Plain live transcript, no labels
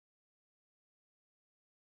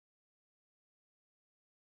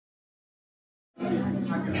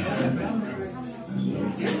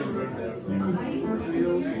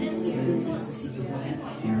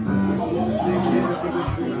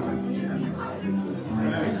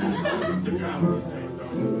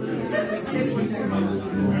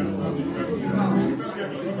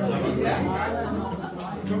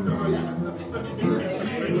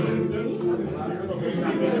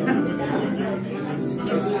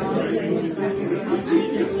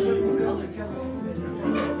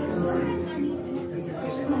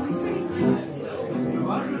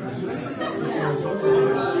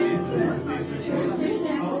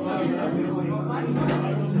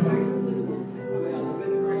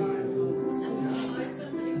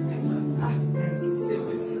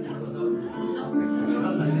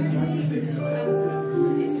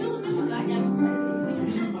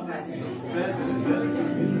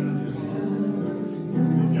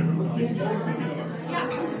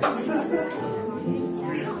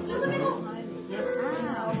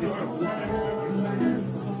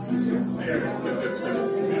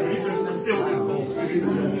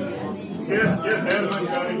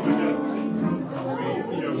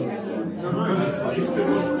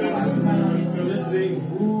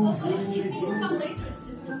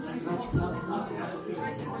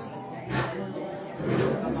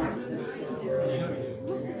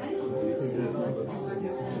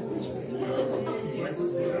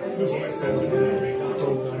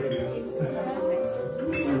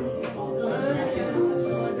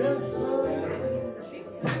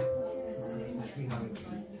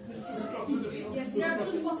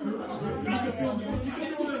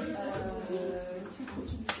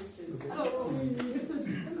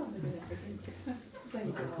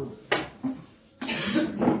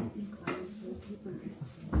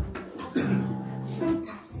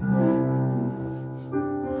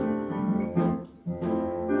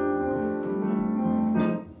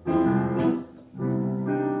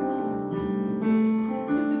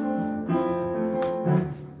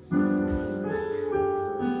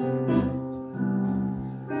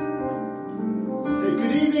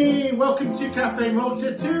Welcome to Cafe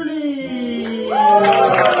Multatuli!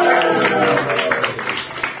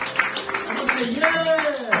 Everyone say yeah!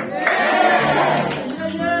 Yeah! Yeah!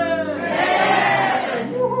 Yeah! Say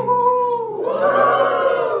woohoo!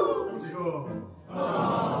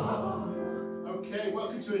 Okay,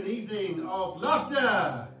 welcome to an evening of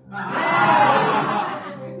laughter!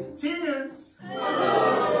 Tears!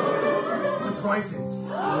 Surprises!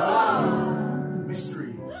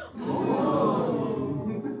 Mystery!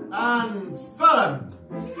 And fun!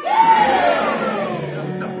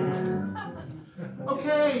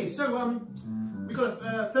 Okay, so we've got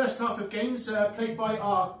a first half of games played by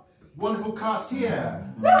our wonderful cast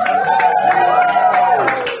here. We'll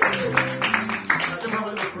have a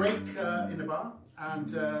little break in the bar,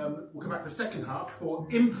 and we'll come back for the second half for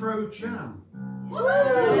Impro Jam.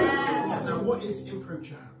 Yes. Now, what is Impro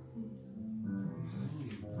Jam?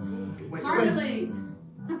 Marmalade.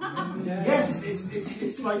 Yes,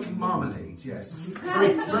 it's like marmalade. Yes,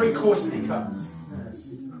 very coarsely cut.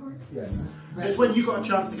 Yes. So it's when you got a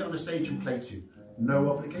chance to get on the stage and play too. No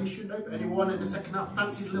obligation. No. But anyone in the second half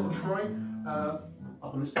fancies a little try up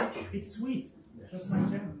on the stage? It's sweet. Yes. Just like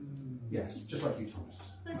jam. Yes, just like you,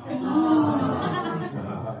 Thomas.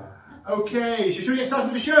 Okay, so shall we get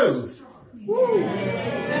started with the show?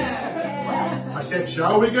 Yeah. I said,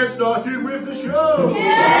 shall we get started with the show?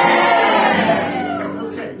 Yeah.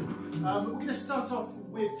 Okay, we're going to start off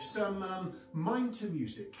with some mime to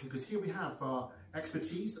music, because here we have our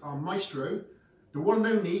expertise, our maestro, the one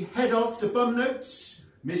and only head of the bum notes,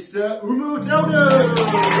 Mr. Umutaudo.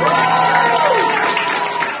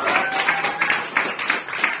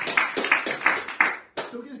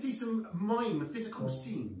 Some mime physical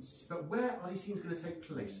scenes, but where are these scenes going to take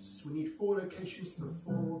place? We need 4 locations for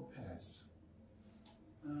 4 pairs.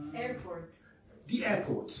 Airport. The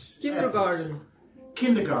airport. Kindergarten. Airport.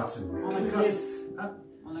 Kindergarten. On a cliff.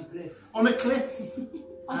 On a cliff. On a cliff.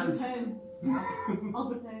 Albert Town.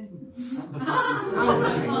 Albert Town.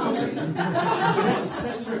 Okay. So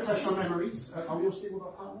let's refresh our memories. Are we all still with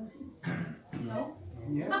our partner? No.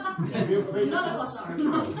 Yeah? None of us are.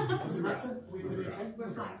 Does it matter? We're We're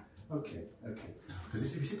fine. Okay, okay. Because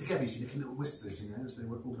if you sit together, you see the little whispers, you know, as they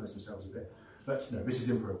organise themselves a bit. But no, this is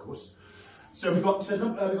Impro, of course. So we've got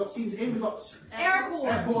scenes in. We've got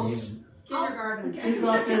airports, Kindergarten.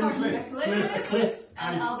 a cliff,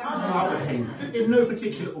 and Albert Heijn. In no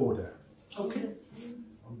particular order. Okay.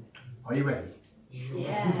 Are you ready?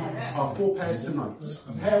 Yes. Our 4 pairs tonight.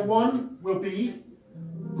 Pair 1 will be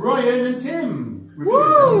Brian and Tim.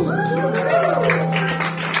 Woo!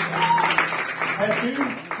 Pair 2,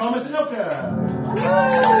 Thomas and Ilka.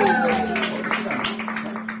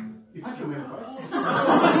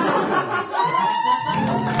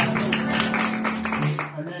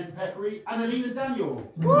 Annalene and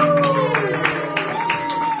Daniel.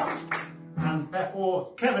 And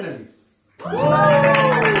therefore, Kevin and Leaf.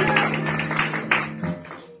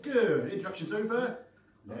 Good, introduction's over.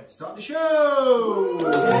 Let's start the show.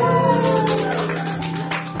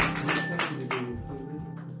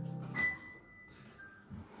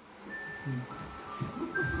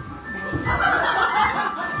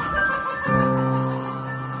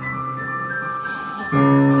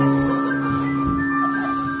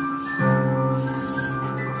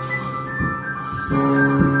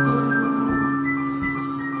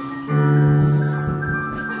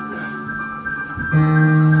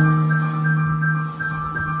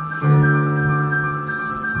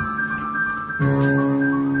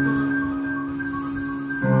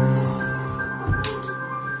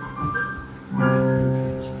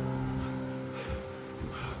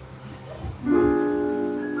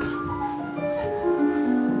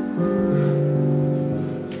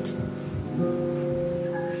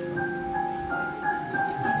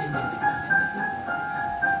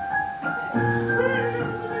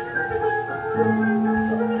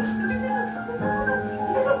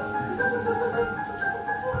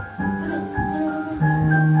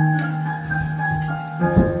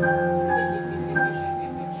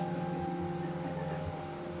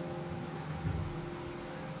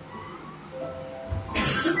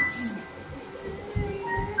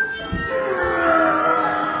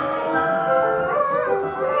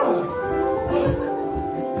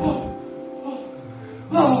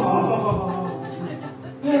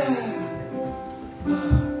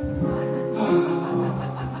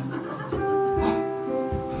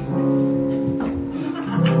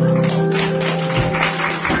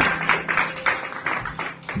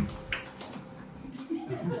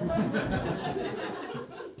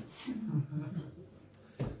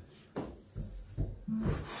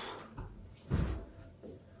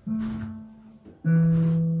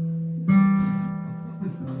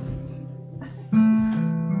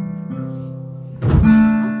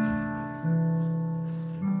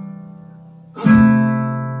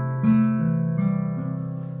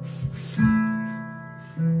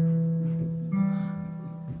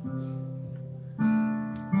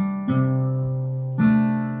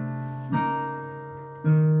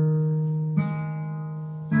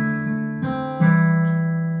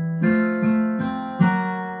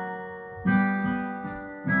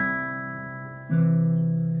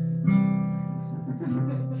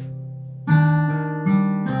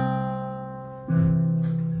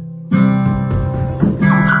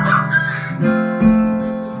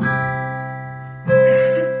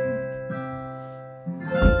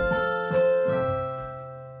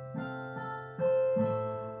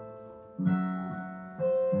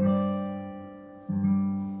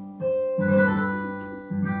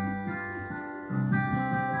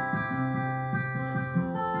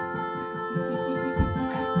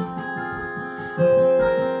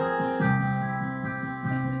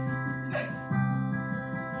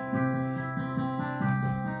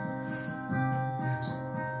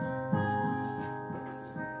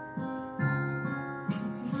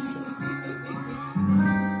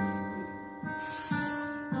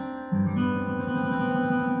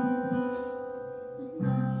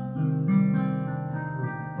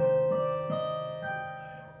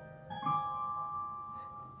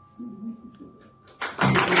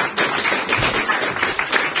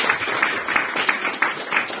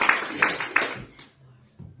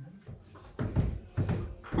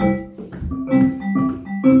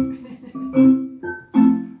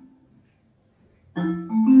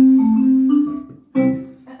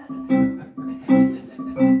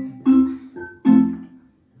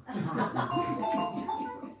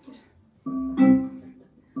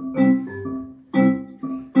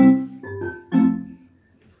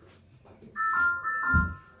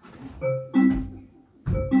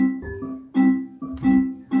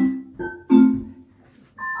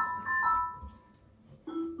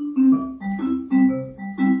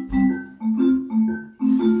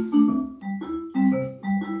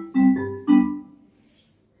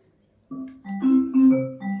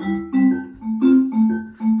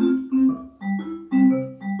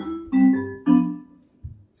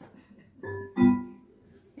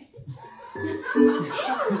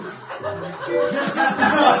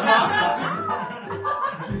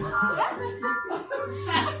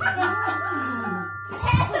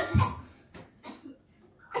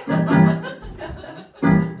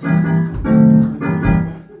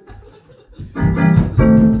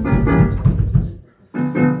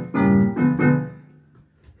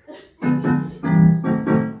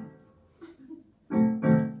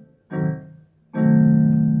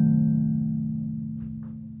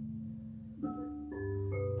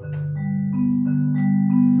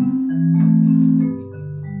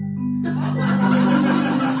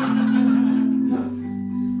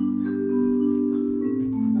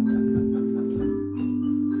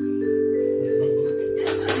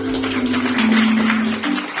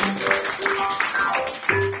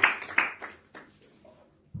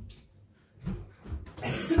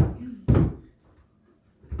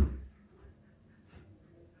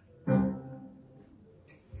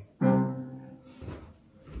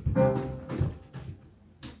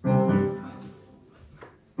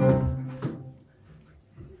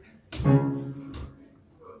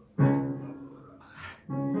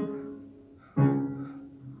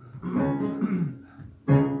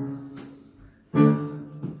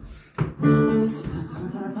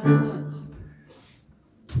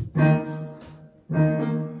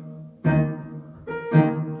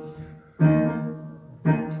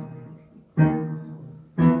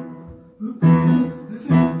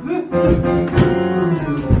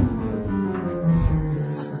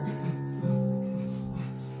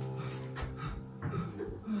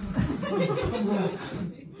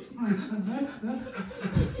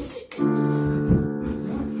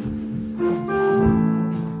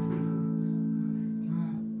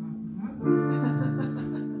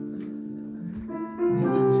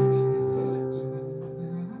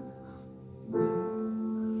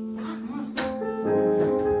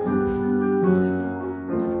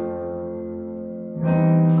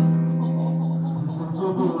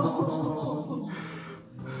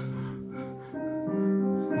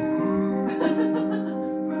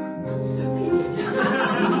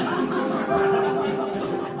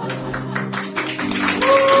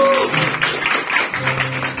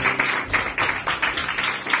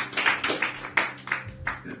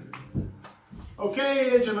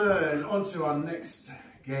 Okay, gentlemen, on to our next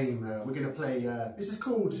game. We're going to play, this is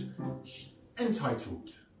called Entitled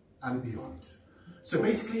and Beyond. So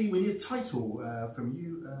basically, we need a title from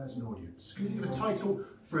you as an audience. Can you give a title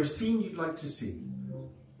for a scene you'd like to see?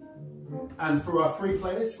 And for our three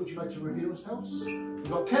players, would you like to reveal yourselves? We've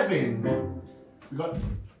got Kevin, we've got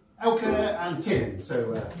Elke and Tim.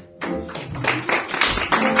 So,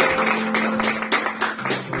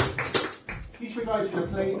 these three guys are going to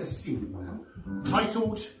play a scene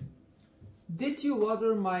titled, Did you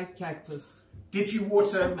water my cactus? Did you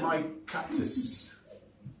water my cactus?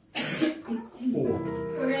 Or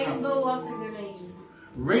Rainbow after the rain.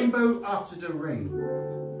 Rainbow after the rain.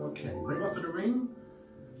 Okay, rainbow after the rain.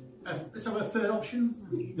 Let's have a third option.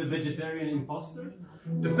 The vegetarian imposter?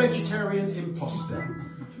 The vegetarian imposter.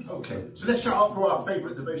 Okay, so let's shout out for our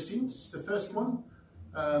favourite of those scenes. The first one.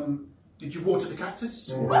 Did you water the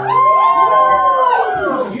cactus?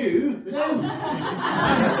 Not you, but them.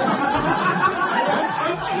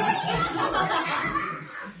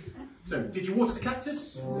 So, did you water the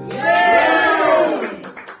cactus? Yay!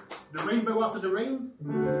 The rainbow after the rain?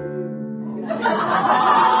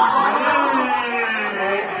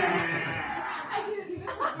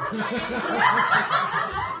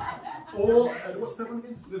 Or, what's the third one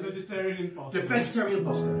again? The vegetarian imposter. The vegetarian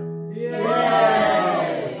imposter.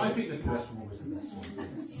 Yay! I think the first one was the best one.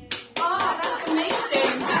 Yes. Oh, that's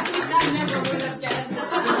amazing. I never would have guessed.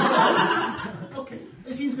 Okay,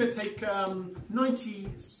 this scene's going to take 90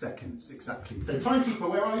 seconds exactly. So, timekeeper,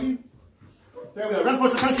 where are you? There we go. Round of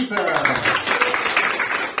applause for timekeeper.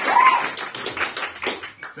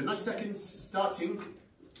 So 90 seconds starting.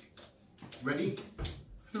 Ready?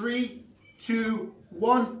 3, 2,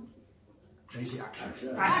 1. Easy action.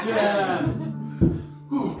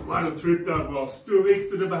 What a trip that was. 2 weeks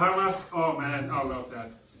to the Bahamas. Oh man, I love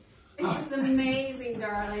that. It was amazing,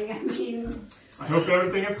 darling. I mean, I hope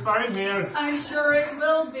everything is fine here. I'm sure it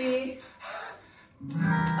will be.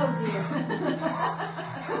 Oh dear.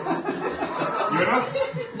 Jonas?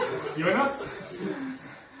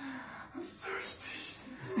 I'm thirsty.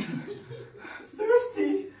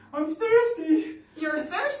 I'm thirsty. You're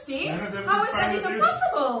thirsty? Yes, How is that even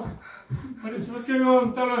possible? What's going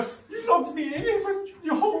on? Tell us. You locked me in here for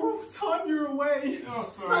the whole time you were away. Oh,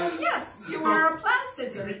 sorry. Well, yes, you were a plant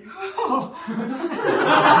sitter. Oh.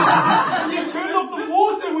 You turned off the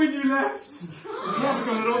water when you left. Yeah,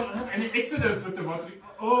 because I don't have any accidents with the water.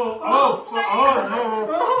 Oh,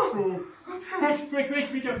 no. Quick,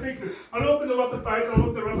 we can fix it. I'll open the water pipe, I'll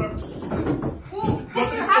open the rubber. Ooh,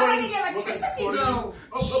 did you have any electricity though?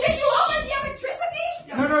 Did you open the electricity?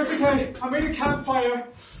 No, it's okay. I made a campfire.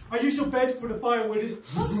 I used your bed for the firewood.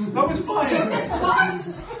 That was fine. You did what?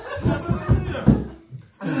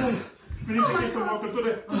 We need to get some water to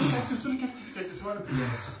the cactus.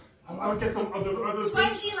 I'll get some other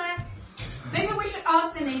 20 left. Maybe we should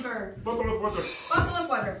ask the neighbor. bottle of water. Bottle of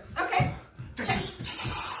water. Okay. 10.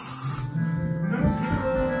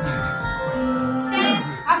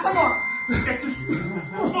 Have some more. Cactus.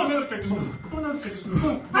 Come on, let's cactus.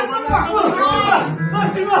 Have some more.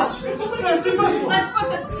 That's too much. That's too much. Let's put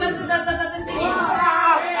the thing in.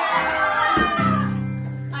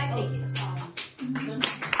 I think it's fine.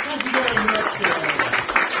 Thank you very much.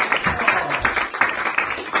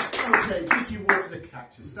 Okay, did you water the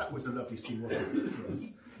cactus? That was a lovely scene, wasn't it? Yes.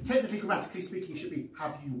 Technically, grammatically speaking, it should be,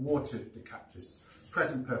 have you watered the cactus?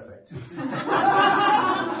 Present perfect.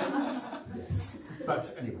 Yes. But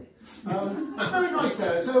anyway. Very nice,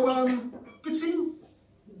 sir. So, good scene?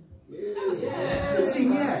 Good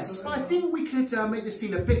scene, yes. But I think we could make this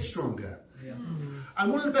scene a bit stronger.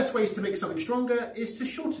 And one of the best ways to make something stronger is to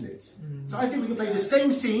shorten it. So I think we can play the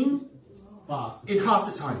same scene in half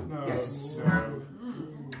the time. Yes.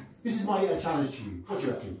 This is my challenge to you. What do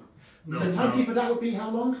you reckon? So timekeeper, that would be how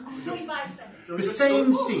long? 45 seconds. The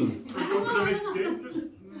same scene. Can we go for the next game?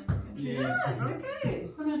 it's okay.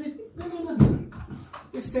 No.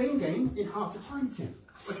 They're saying games in half the time, Tim.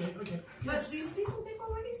 Okay. But these people, they've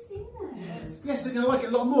already seen it. Yes, they're going to like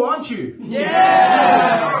it a lot more, aren't you?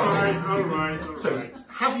 Yeah! Alright. So,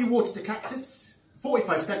 have you watered the cactus?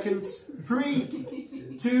 45 seconds.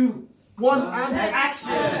 3, 2, 1, and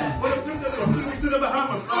action! Welcome to the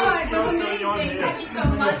Bahamas. Oh, it was amazing. Thank you so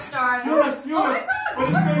much, darling. Jonas, Oh my God. what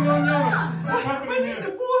is going on, Jonas? What's happening here?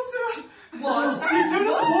 Some water! Water? You turned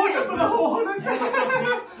on the water for the whole holiday.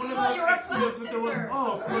 Well, you're a plant sitter.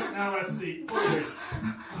 Oh, now I see.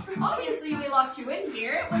 Obviously, we locked you in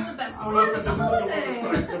here. It was the best part of the holiday.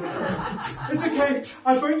 It's okay.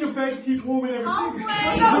 I bring your bed to keep warm and everything. Oh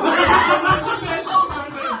my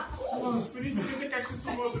God. We need to get the cactus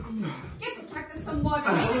some water. Get the cactus some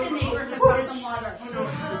water. Maybe the neighbors have got some water.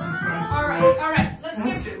 Alright. Let's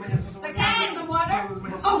get some water.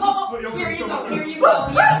 Oh, here you go. Here you go.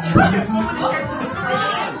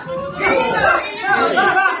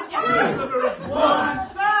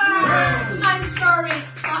 I'm sure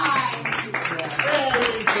it's fine.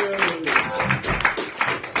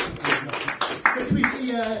 So, do we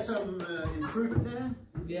see some improvement there?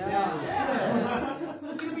 Yeah. Yes.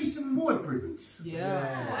 There's going to be some more improvements.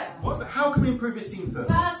 Yeah. So, how can we improve this scene further?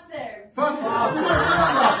 Faster. Faster.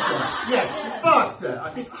 Yes, faster. I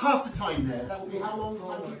think half the time there. That will be how long?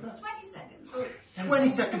 20 seconds. 20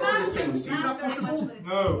 seconds for the same scene. Is that possible?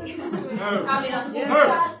 No. Faster.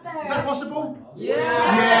 Is that possible? Yeah.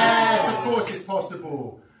 Yes, of course it's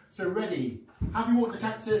possible. So ready. Have you watered the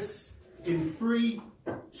cactus in 3,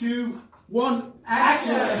 2, 1,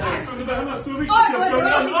 action! From the Bahamas 2 weeks Oh, it was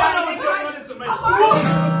amazing. The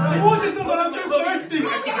water's not that I'm too thirsty.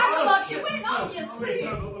 But you have to lock you in, obviously.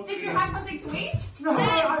 Did you have something to eat? No,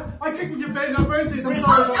 I kicked with your bed and I burnt it. I'm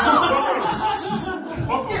sorry.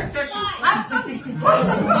 Here, have some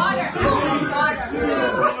water.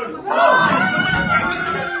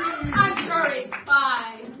 I'm sure it's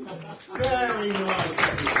fine. Very nice,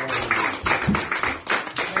 everybody.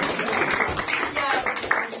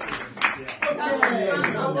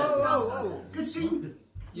 Good scene.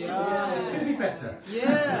 Yeah. Could be better.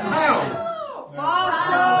 Yeah. How?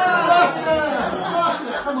 Faster!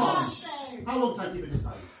 Come on. How long time do you this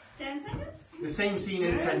time? 10 seconds? The same scene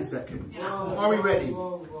in 10 seconds. Are we ready?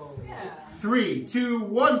 3, 2, 1.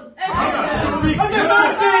 Oh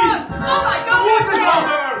my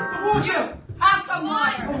God! You have some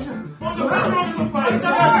water.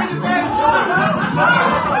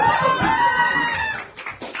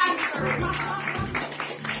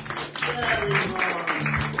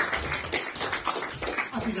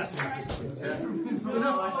 I think that's enough. It's not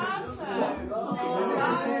enough.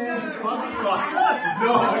 Faster?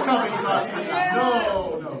 No, it can't be faster than that. No.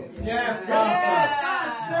 Yeah,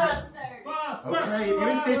 Faster. Faster.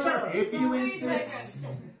 Okay, if you insist.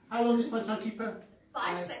 How long is my timekeeper?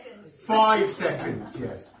 5 seconds. 5 seconds,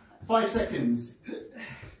 yes. 5 seconds.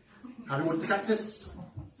 Have you watered the cactus?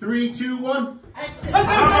 3, 2, 1. Action. I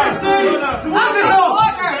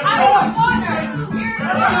want water. Here you go.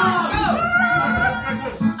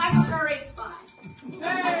 I'm sure it's fine.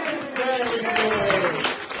 There we go.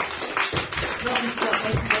 Lovely stuff.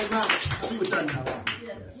 Thank you very much. I think we're done now.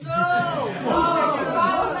 Yes. Oh,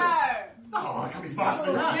 I can't be faster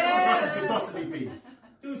than that. That's as good possibly be.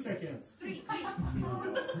 2 seconds. 3.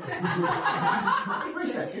 3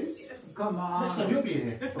 seconds? Come on. Next time you'll be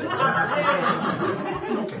here.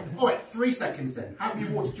 Okay. Alright, 3 seconds then. Have you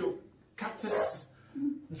watered your cactus?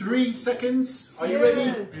 3 seconds. Are you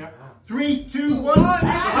ready? Yeah. 3, 2, 1.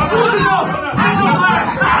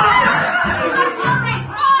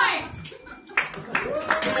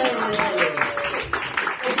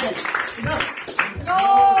 Okay, enough.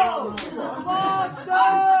 No!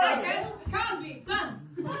 Second can't be done.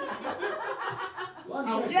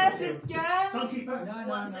 Yes, it can. Timekeeper?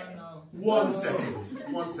 No. 1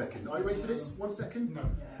 second. 1 second. Are you ready for this? 1 second? No.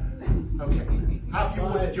 Okay. Have you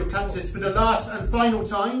watered your cactus for the last and final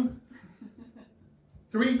time?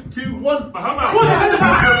 3, 2, 1. Bahamas.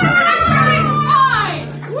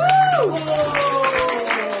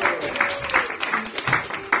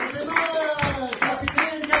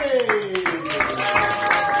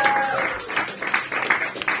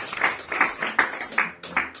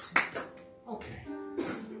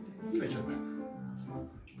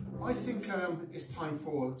 I think it's time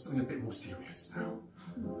for something a bit more serious now.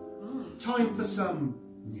 Time for some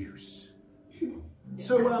news.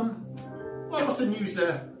 So, what's the news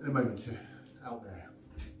there in a moment out there?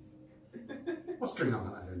 What's going on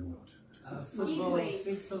out there in the world? Football, waves.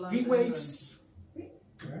 Switzerland. Heat waves.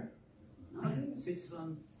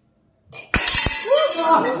 Switzerland.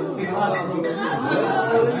 I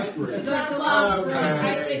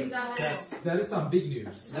think That is some big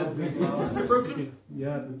news. Is it broken?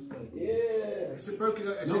 Yeah. Is it broken?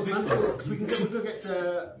 Is it manageable? Because we can go get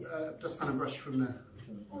dustpan and brush from there.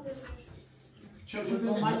 Let's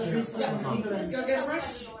go get a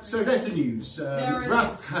brush. So there's the news.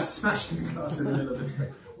 Raph has smashed the glass in the middle of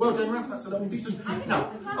it. Well done, Raph. That's a lovely piece of.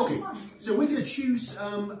 Now, okay. So we're going to choose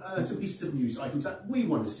some pieces of news items that we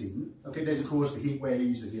want to see. Okay. There's of course the heat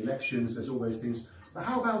waves, there's the elections, there's all those things. But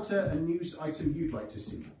how about a news item you'd like to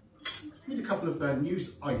see? We need a couple of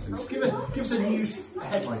news items. Give us a news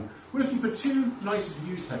headline. We're looking for 2 nice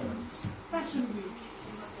news headlines. Fashion Week.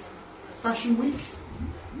 Fashion Week.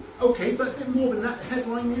 Okay, but a bit more than that. The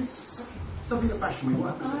headline is something at Fashion Week. What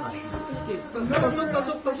happens at Fashion Week?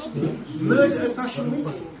 Pass up. Murder at Fashion Week.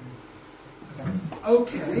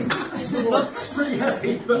 Okay, that's pretty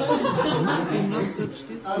heavy, but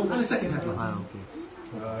and a second headline.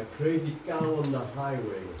 Crazy cow on the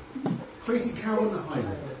highway. Crazy cow on the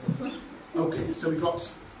highway. Okay, so we've got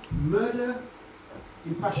murder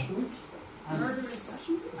in Fashion Week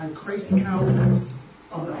and crazy cow on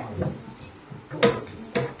the highway. Okay.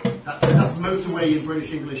 That's motorway in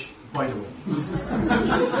British English, by the way.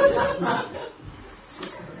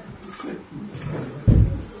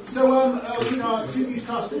 So, we are 2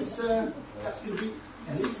 newscasters. That's going to be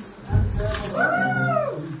Ellie and myself.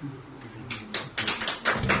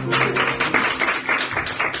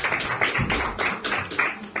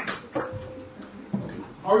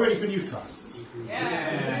 Are we ready for newscasts?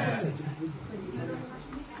 Yes.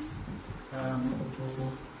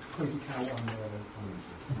 Crazy cow on the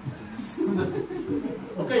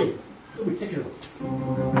okay, we take it away.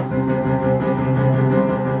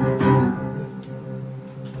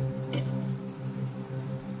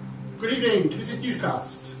 Good evening, this is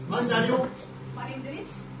Newscast. I'm Daniel. My name's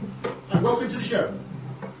Edith. And welcome to the show.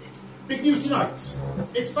 Big news tonight.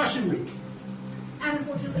 It's Fashion Week. And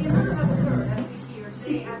unfortunately, a murder has occurred as we hear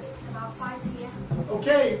today at about 5 p.m.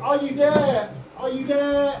 Okay, are you there? Are you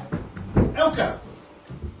there? Elka.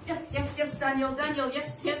 Yes, Daniel, Daniel,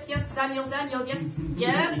 yes, Daniel, Daniel, yes.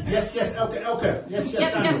 Yes, Elka. Yes,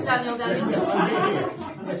 Daniel. Yes, I'm here.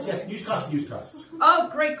 Yes, newscast. Oh,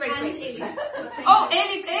 great. And Elif. Oh,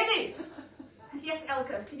 Elif. Yes,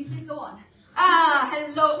 Elka, can you please go on?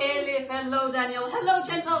 Hello, Elif, hello, Daniel, hello,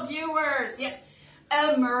 gentle viewers. Yes,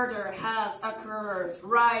 a murder has occurred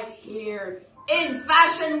right here in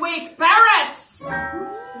Fashion Week, Paris.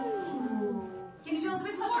 Can you tell us a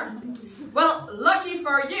bit more? Well, lucky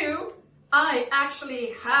for you, I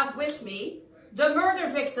actually have with me the murder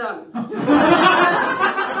victim.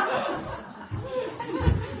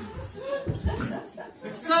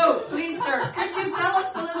 So, please, sir, could you tell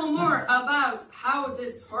us a little more about how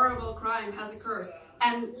this horrible crime has occurred?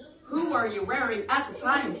 And who were you wearing at the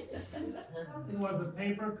time? It was a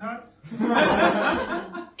paper cut.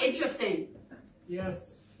 Interesting.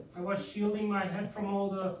 Yes. I was shielding my head from all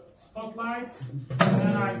the spotlights, and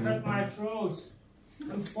then I cut my throat.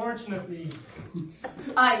 Unfortunately.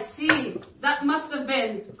 I see. That must have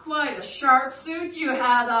been quite a sharp suit you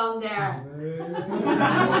had on there.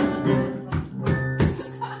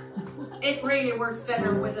 It really works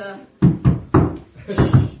better with a...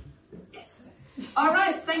 Yes. All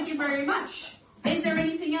right, thank you very much. Is there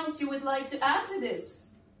anything else you would like to add to this?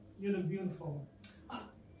 You look beautiful.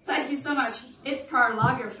 Thank you so much. It's Karl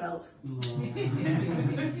Lagerfeld.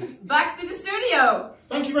 Back to the studio.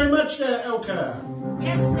 Thank you very much, Elka.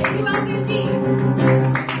 Yes, thank you, Elka, indeed.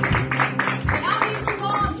 Now we move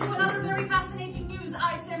on to another very fascinating news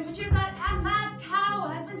item, which is that a mad cow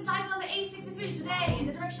has been sighted on the A63 today in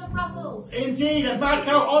the direction of Brussels. Indeed, a mad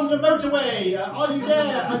cow on the motorway. Are you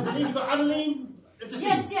there? I believe you've got Annalene at the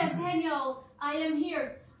scene. Yes, Daniel, I am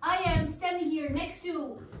here. I am standing here next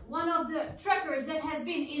to one of the truckers that has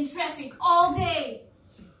been in traffic all day.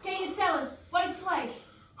 Can you tell us what it's like?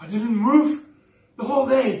 I didn't move the whole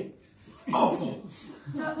day. It's awful.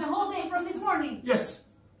 The whole day from this morning? Yes.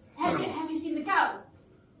 Have you seen the cow?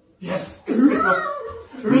 Yes. It was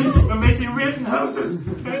really making weird noises.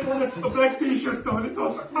 And it had a black t-shirt on. It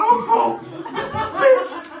was awful. Big,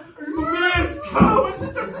 weird cow. It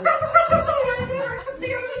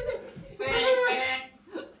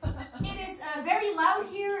is very loud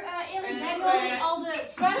here in Daniel with all the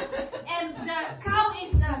trucks, and the cow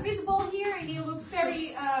is visible here, and he looks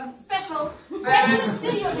very special. Back to the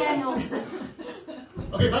studio, Daniel.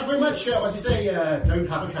 Okay, thank you very much. As you say, don't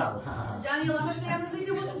have a cow. Daniel, I must say I'm relieved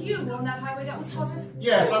it wasn't you on that highway that was spotted.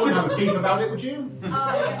 Yes, I wouldn't have a beef about it, would you? Yes,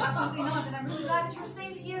 absolutely not, and I'm really glad that you're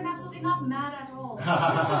safe here and absolutely not mad at all.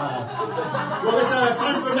 Well, it's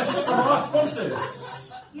time for a message from our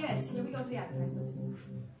sponsors. Yes, here we go to the advertisement.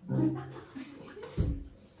 Do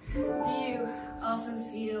you often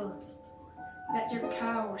feel that your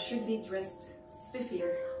cow should be dressed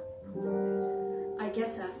spiffier? I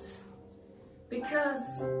get that.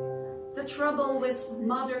 Because the trouble with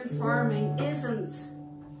modern farming isn't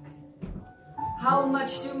how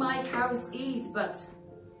much do my cows eat, but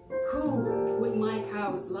who would my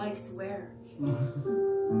cows like to wear?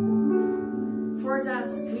 For that,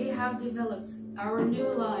 we have developed our new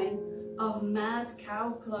line of Mad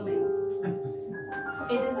Cow Plumbing.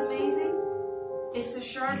 It is amazing. It's a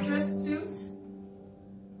sharp dressed suit,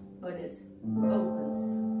 but it opens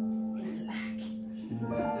in the back.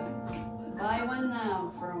 Buy one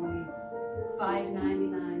now for only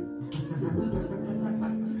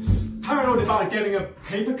 $5.99. Paranoid about getting a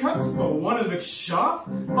paper cut, but want to look sharp?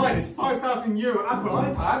 Buy this €5,000 Apple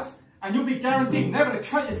iPad, and you'll be guaranteed never to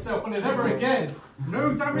cut yourself on it ever again.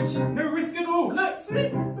 No damage, no risk at all. Look, see?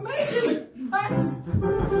 It's amazing. Thanks.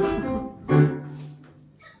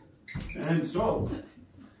 And so,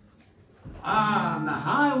 on the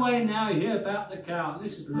highway now, you hear about the cow.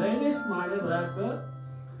 This is the latest, my little advert.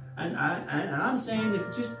 And I'm saying if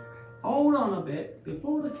you just hold on a bit,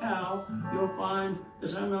 before the cow, you'll find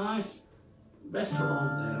there's a nice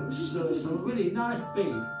restaurant there, which is some really nice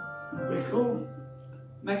beef. They're called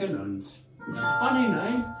Mechanons, which is a funny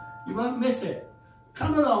name. You won't miss it.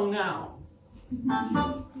 Come along now.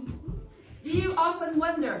 Do you often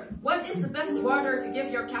wonder, what is the best water to give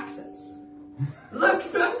your cactus? Look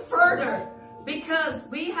no further, because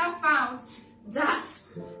we have found that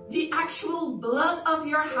the actual blood of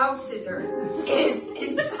your house sitter is,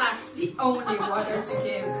 in fact, the only water to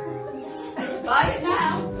give. Buy it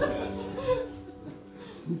now.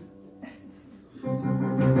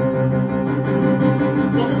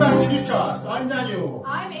 Welcome back to Newscast. I'm Daniel.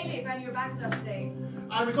 I'm Elif, and you're back with us today.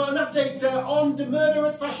 And we've got an update on the murder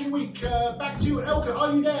at Fashion Week. Back to Elka.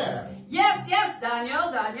 Are you there? Yes,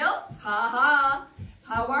 Daniel. Ha.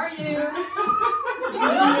 How are you?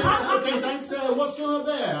 Okay, thanks. What's going on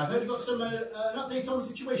there? I heard you got some an update on the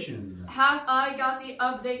situation. Have I got the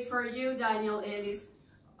update for you, Daniel Elif?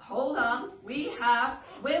 Hold on. We have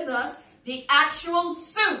with us the actual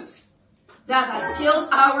suit that has killed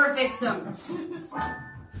our victim.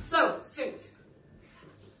 So, suit.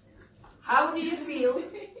 How do you feel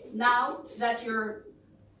now that you're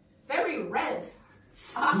very red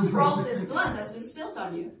after all this blood has been spilled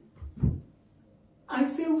on you? I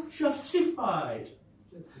feel justified.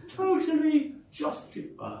 Totally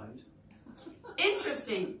justified.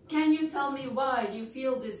 Interesting. Can you tell me why you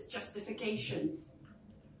feel this justification?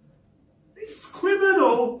 It's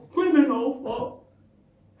criminal for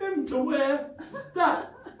him to wear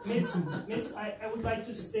that. Miss, I would like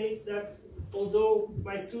to state that although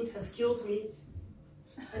my suit has killed me,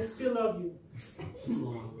 I still love you.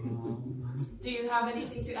 Do you have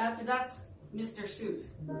anything to add to that, Mr. Suit?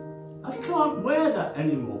 I can't wear that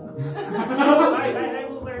anymore. I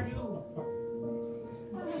will wear you.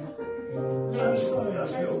 Ladies and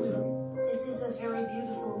gentlemen, this is a very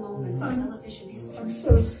beautiful moment in television history. I'm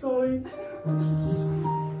so sorry.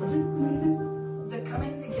 The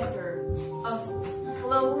coming together of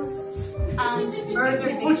clothes and murder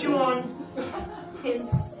Put you on.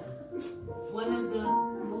 is one of the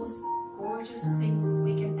most gorgeous things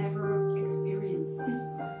we can ever experience.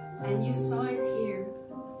 And you saw it here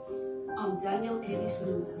on Daniel Elif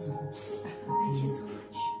News. Thank you so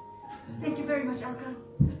much. Thank you very much, Elka.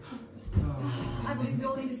 I believe we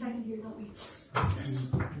all need a second here, don't we?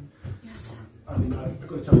 Yes. Yes. I mean, I've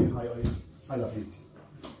got to tell you, I love you.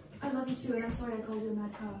 I love you too, and I'm sorry I called you a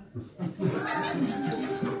mad cow.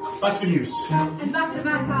 Back to the news. And back to the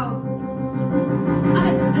mad cow.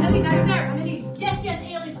 Anneli, are you there? Anneli. Yes,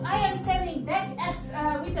 Elif. I am standing back at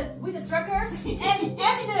with the trucker and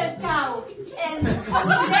the cow, and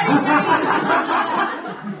something very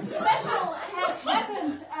special has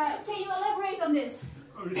happened. Can you elaborate on this?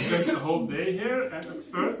 We spent the whole day here, and at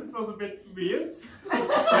first it was a bit weird.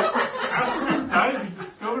 But after the time, we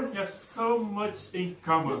discovered we have so much in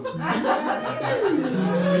common. We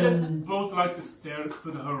just both like to stare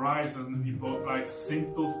to the horizon. We both like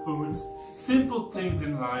simple foods, simple things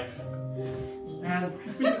in life. And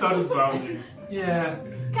we started bonding. Yeah.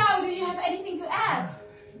 Cow, do you have anything to add?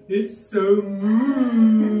 It's so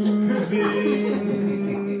moving.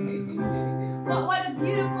 What a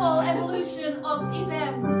beautiful evolution of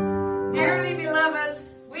events. Dearly beloved,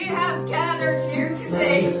 we have gathered here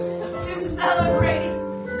today to celebrate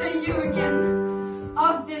the union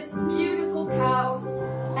of this beautiful cow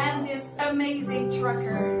and this amazing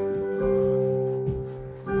trucker.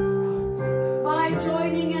 By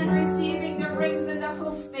joining and receiving the rings and the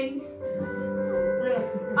hoofing,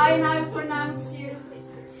 I now pronounce you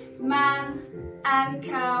and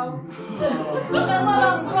cow. A lot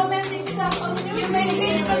of romantic stuff on the news. You may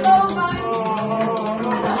read below, but I'm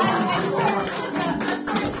sure it's a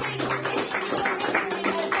first thing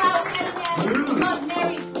in cow and not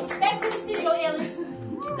married. Back to the studio, Ellie.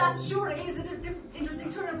 That sure is a interesting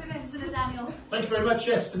turn of events, isn't it, Daniel? Thank you very much,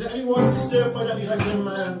 yes. And anyone disturbed by that news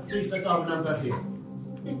item, please take our number here.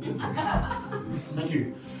 Thank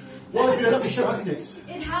you. Well, it's been a lovely show, hasn't it?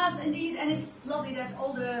 It has indeed, and it's lovely that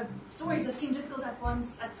all the stories that seemed difficult at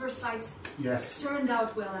first sight, Yes. turned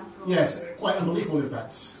out well after all. Yes, quite unbelievable, in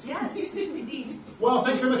fact. Yes, indeed. Well,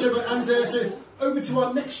 thank you very much, everyone. And so it's over to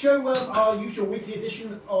our next show, our usual weekly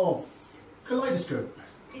edition of Kaleidoscope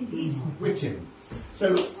Indeed. with Tim.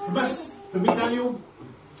 So, from us, from me, Daniel.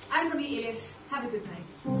 And from me, Elif, have a good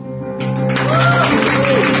night.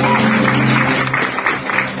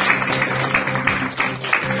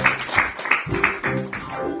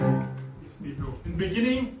 In the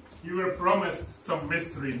beginning, you were promised some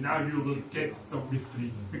mystery. Now you will get some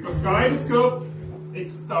mystery. Because Kaleidoscope, it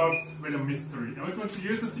starts with a mystery. And we're going to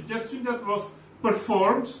use a suggestion that was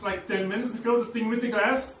performed like 10 minutes ago, the thing with the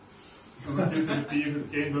glass. I'm not using the previous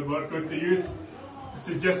game, but we're going to use the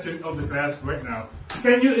suggestion of the glass right now.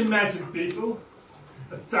 Can you imagine, people,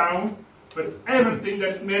 a town where everything that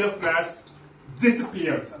is made of glass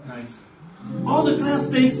disappeared at night? All the glass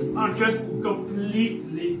things are just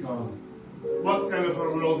completely gone. What kind of a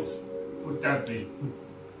world would that be?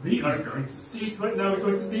 We are going to see it right now. We're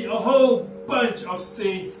going to see a whole bunch of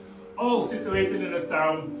scenes all situated in a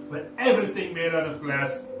town where everything made out of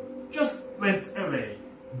glass just went away.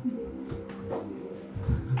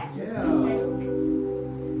 Yeah.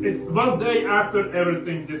 It's one day after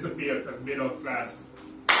everything disappeared that's made of glass.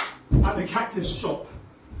 At the cactus shop.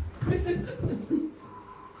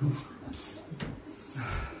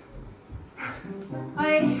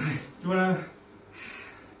 I Do you wanna...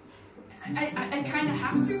 I kind of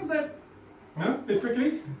have to, but Yeah, a bit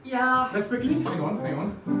quickly. yeah. Let's quickly. Hang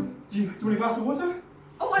on. Do you want a glass of water?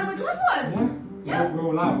 Oh, I would love one. Yeah. We're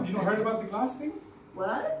all out. You not heard about the glass thing?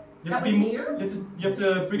 What? You That have to was be here? You have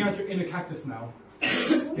to bring out your inner cactus now.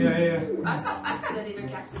 Yeah. I've got an inner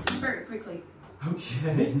cactus very quickly.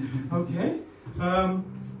 Okay.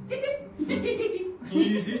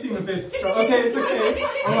 You seem a bit strong. Okay, it's okay.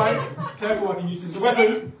 Alright. Careful, I can use this as a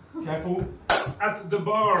weapon. Careful. At the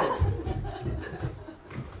bar.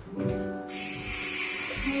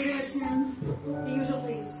 Hey there, Tim. The usual,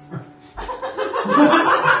 please.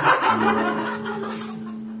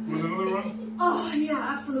 With another one? Oh,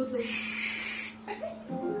 yeah, absolutely.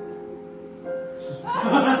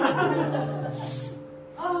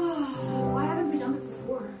 Oh, why haven't we done this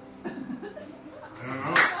before? I don't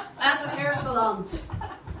know. That's a hair salon.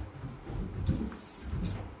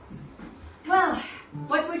 Well,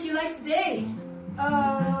 what would you like today?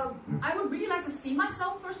 I would really like to see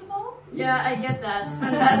myself, first of all. Yeah, I get that.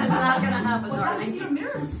 That is not gonna happen, What happened to darling. your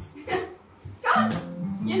mirrors? God,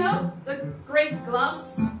 you know, the great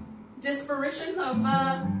glass disparition of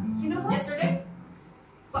You know what? yesterday.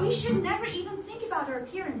 We should never even think about our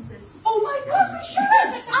appearances. Oh my God, we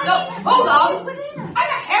should! No, hold on! Within. I'm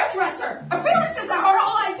a hairdresser! Appearances are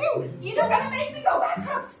all I do! You're gonna make me go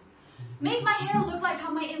bankrupt! Make my hair look like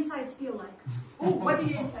how my insides feel like. Ooh, what do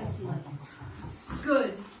your insides feel like?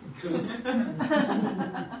 Good.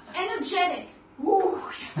 Energetic. Ooh,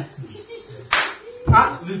 yes.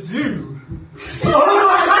 At the zoo.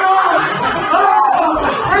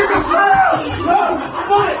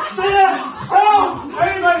 Stop it! Stay there! Help!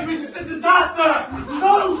 Everybody, this is a disaster!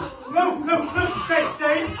 No!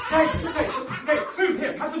 Stay! Food,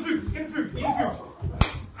 here, have some food. Get food, eat food.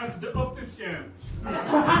 At the optician.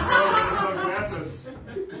 Glasses.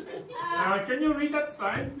 Can you read that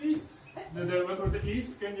sign, please? What are the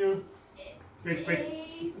E's? Can you... Wait.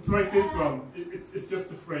 Try this one. It's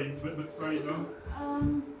just a frame, but try it on.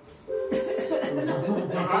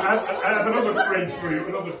 I have another frame for you.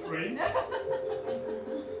 Another frame.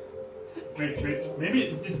 Wait.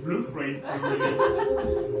 Maybe this blue frame.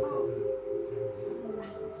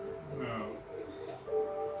 No.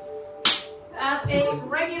 At a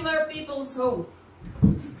regular people's home.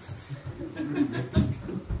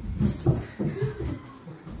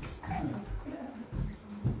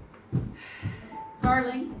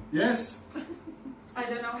 Darling, Yes? I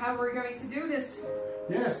don't know how we're going to do this.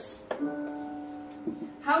 Yes.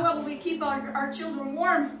 How will we keep our children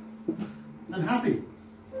warm? And happy.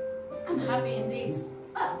 I'm happy indeed.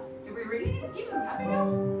 Well, do we really need to keep them happy now?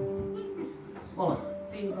 Well,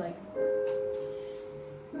 Seems like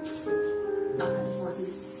it's not that important.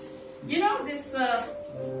 You know, this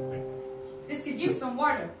could use some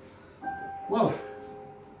water. well,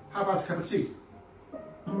 how about a cup of tea?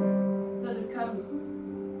 Does it come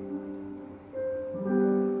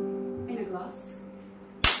In a glass.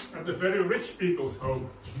 At the very rich people's home.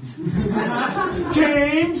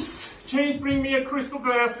 James! James, bring me a crystal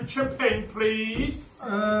glass with champagne, please.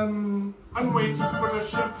 I'm waiting for the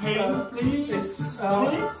champagne, please.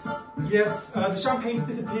 James? Yes, the champagne's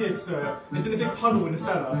disappeared, sir. It's in a big puddle in the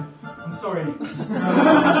cellar. I'm sorry.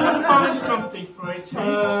 Find something for it, James.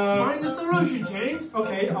 Find a solution, James.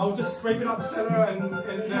 Okay, I'll just scrape it out the cellar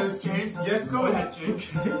and Yes, James. Yes, Go ahead, James.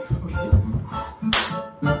 Okay.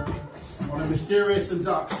 On a mysterious and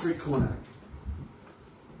dark street corner.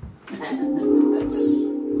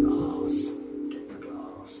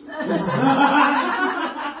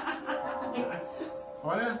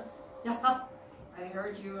 Right. Yeah. I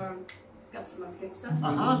heard you got some good stuff.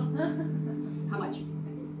 Uh-huh. How much?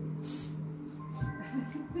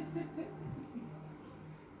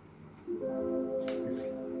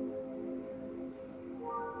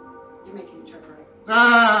 You're making a joke, right?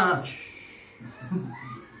 Ah!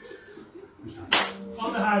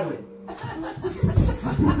 On the highway.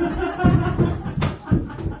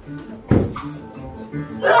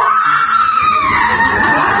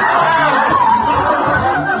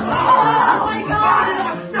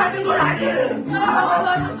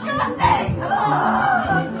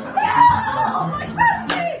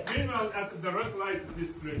 Meanwhile, at the red light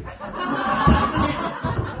district.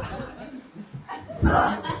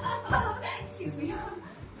 Excuse me.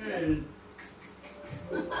 Hey.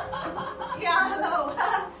 Yeah, hello.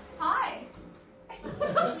 Hi.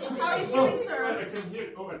 How are you feeling, sir? I can hear.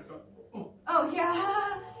 Oh my God. Oh. Oh,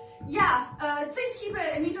 yeah. Yeah, please keep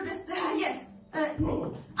a meter distance. Yes.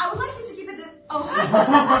 Oh. I would like you to keep it. Oh.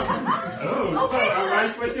 Oh, Okay, I sir.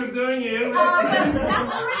 like what you're doing here. But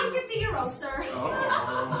that's already 50 euros, sir.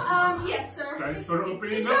 Oh. Yes, sir. Thanks for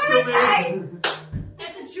opening up to me. Security!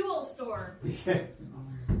 At a jewel store.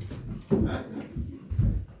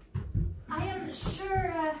 I am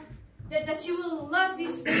sure that you will love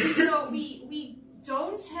these things. So we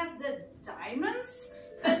don't have the diamonds,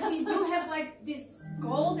 but we do have like this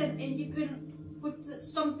gold, and you can put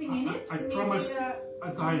something in it. I Maybe, promised a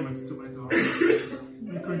diamond to my daughter.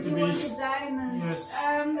 You're going to you want be a diamond? Yes.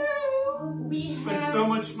 We spent have. so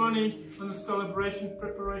much money on the celebration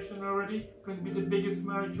preparation already. Going to be the biggest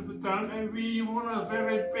marriage of the town, and we want a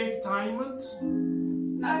very big diamond.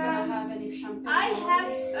 Not gonna have any champagne. I have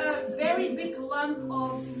a very big lump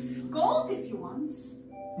of gold if you want.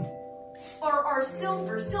 Or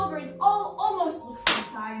silver. Silver, it almost looks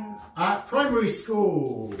like diamond. At primary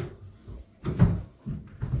school.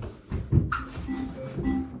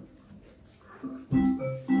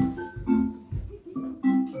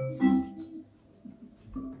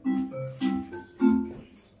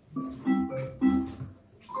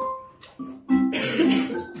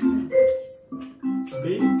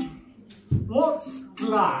 Speak. What's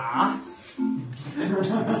glass? You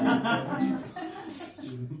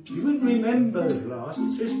would remember glass,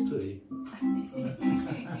 it's history.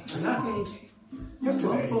 And that means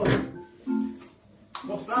yesterday.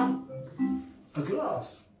 What's that? A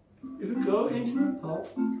glass. If you go into a pot,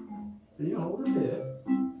 then you hold a beer.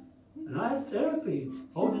 And I have therapy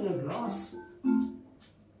holding a glass.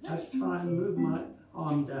 Let's try and move my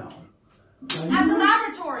arm down. At the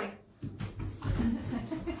laboratory.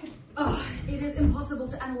 Oh, it is impossible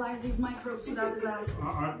to analyze these microbes without the glass.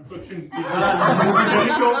 I'm touching the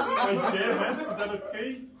chemicals in my chair hands. Is that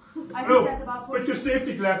okay? I think that's about Put your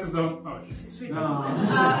safety glasses on. Oh,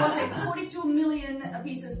 what's it? 42 million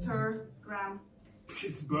pieces per gram.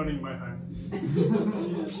 it's burning my hands.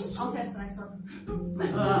 I'll test the next one.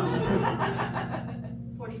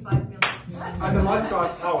 45 million. And the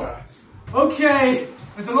lifeguard tower. Okay,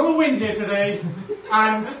 there's a lot of wind here today,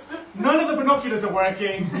 and none of the binoculars are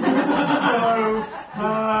working. So,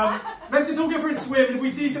 let's just all go for a swim, and if we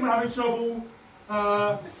see someone having trouble,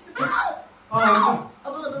 I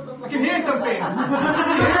can hear something.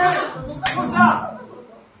 Can you hear it? What's that?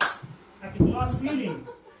 Like a glass ceiling.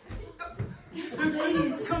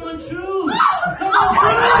 Please, come on through! Come on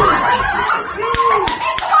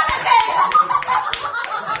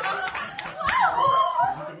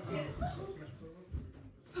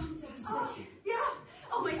Fantastic. Yeah.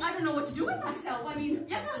 Oh wait, I don't know what to do with myself. I mean,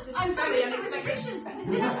 Yes, this is I'm very very unexpected. restrictions.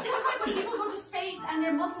 This is like when people go to space and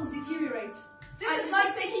their muscles deteriorate. This is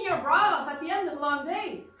like taking your bra off at the end of a long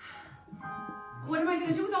day. What am I going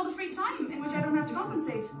to do with all the free time in which I don't have to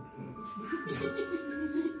compensate?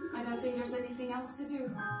 I don't think there's anything else to do.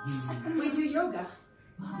 We do yoga,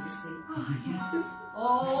 obviously. Oh, yes.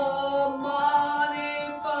 Om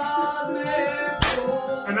Mani Padme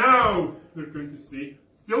Hum. And now we're going to see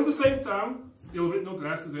still the same town, still with no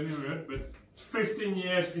glasses anywhere, but 15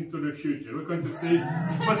 years into the future. We're going to see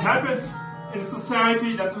what happens in a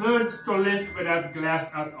society that learned to live without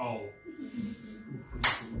glass at all.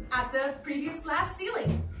 At the previous glass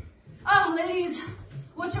ceiling. Oh, ladies,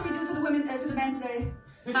 what shall we do to the women, to the men today?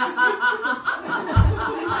 I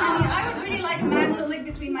mean, I would really like a man to lick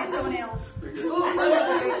between my toenails. Ooh,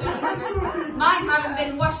 mine haven't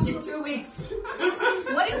been washed in 2 weeks.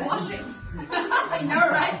 What is washing? I know,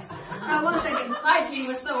 right? 1 second. Hygiene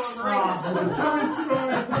was so overrated.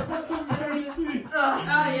 Oh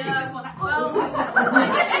yeah. Well, I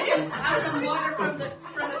guess I can have some water from the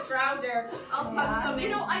trout there. I'll put some in. You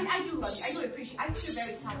know, I do love you. I do appreciate. I think you're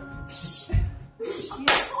very talented.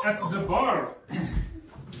 Yes. At the bar.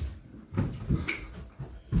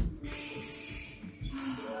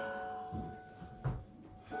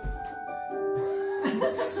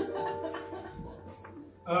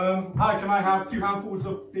 Hi, can I have 2 handfuls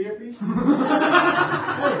of beer, please? It's my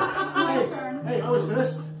turn. Hey, I was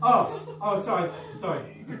first. Oh, sorry.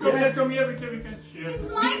 Come here, we can share.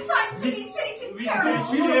 It's my time to be taken We care can of.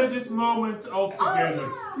 share this moment all together.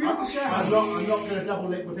 We have to share. I'm not going to double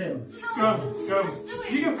lick with him. Come. Let's do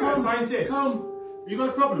it. You can come, I insist. Come You got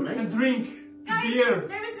a problem, and mate? drink Guys, beer.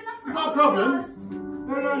 there is enough for Not a all problem. of us.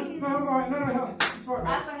 No, it's fine,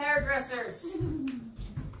 At the hairdressers.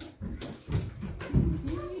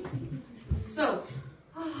 So,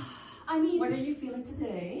 I mean, what are you feeling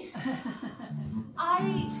today?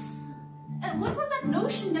 what was that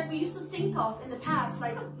notion that we used to think of in the past?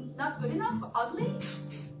 Like, not good enough, ugly?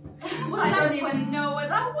 I don't even know what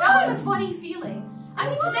that was. That was a funny feeling. I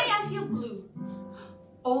mean, today I feel blue.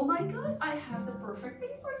 Oh my god, I have the perfect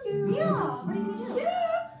thing for you. Yeah, what are you gonna do?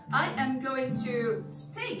 Yeah, I am going to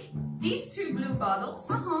take these 2 blue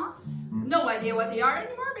bottles. Uh-huh. No idea what they are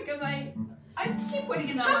anymore because I keep putting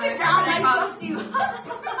it Chuck on it down, I my trust you.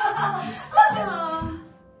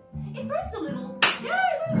 It burns a little. Yeah,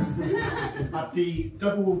 it is. At the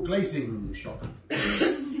double glazing shop.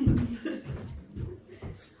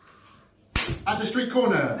 At the street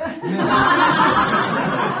corner.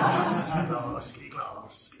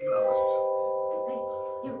 Glass. Hey,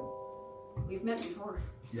 you. We've met before.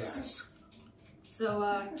 Yes. So,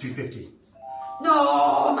 250.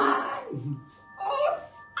 no, man. Oh,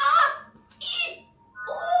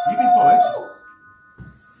 You've been followed.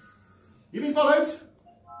 You've been followed.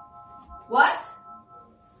 What?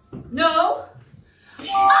 No.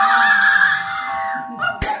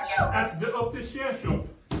 At the optician shop.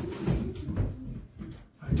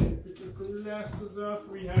 I get the glasses off.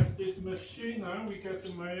 We have this machine now. We get the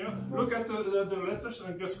mail. Look at the letters.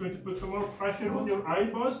 I'm just going to put some more pressure on your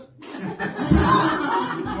eyeballs. more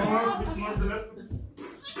the letter.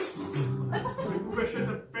 We push it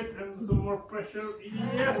a bit and some more pressure.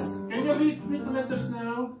 Yes. Can you read the letters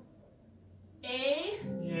now? A.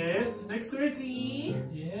 Yes. Next to it. D.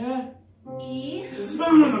 Yeah. E. No.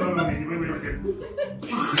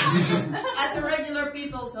 At the regular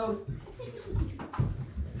people, so.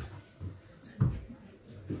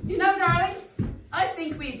 You know, darling, I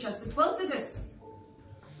think we just quoted this.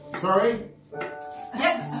 Sorry?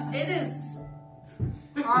 Yes, it is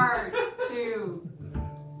hard to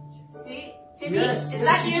see. Timmy, Yes. is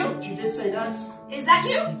that you? She did say that. Is that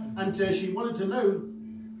you? And she wanted to know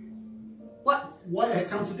What? why it has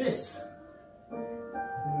come to this.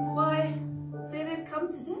 Why did it come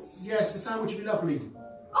to this? Yes, the sandwich would be lovely.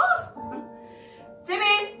 Oh!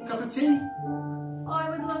 Timmy! Cup of tea? Oh, I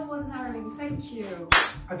would love one, darling. Thank you.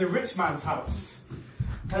 At the rich man's house.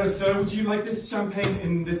 Hello, sir. Would you like this champagne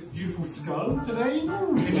in this beautiful skull today?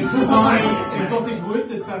 In this fine exotic wood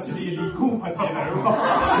that's actually illegal, but you know.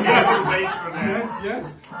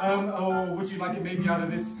 Yes. Or would you like it maybe out of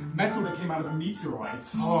this metal that came out of a meteorite?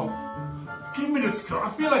 Oh, give me the skull. I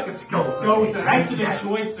feel like a skull. Skulls, sir. Excellent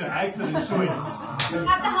choice, sir. Excellent choice.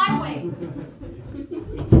 At the highway.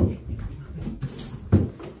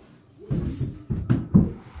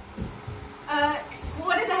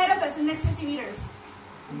 What is ahead of us in the next 50 meters?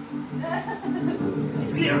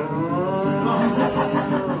 It's clear.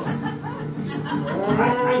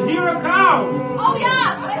 I hear a cow. Oh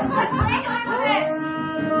yeah, let's break a little bit.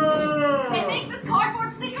 They make this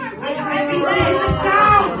cardboard thicker and thicker every day.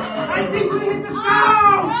 Cow! I think we hit the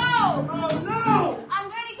cow! No! Oh no! I'm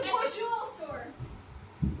gonna need to push you. Store.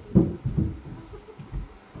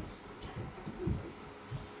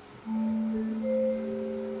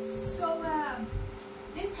 So,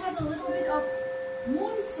 this has a little bit of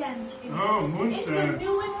moon scent in it. Oh, moon It's scent. the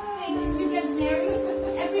newest thing. If you get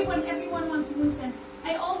married, everyone wants moon scent.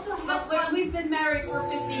 I also have But when we we've been married for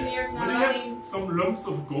 15 years now. Do you I have mean, some lumps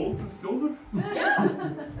of gold and silver? yeah,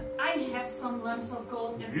 I have some lumps of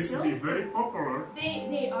gold It and used to be silver. very popular.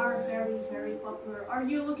 They are very, very popular. Are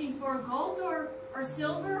you looking for gold or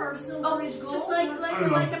silver or silver Oh, is it's gold? just or-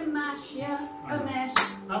 like a mash, yeah. a mesh.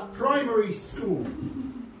 At primary school.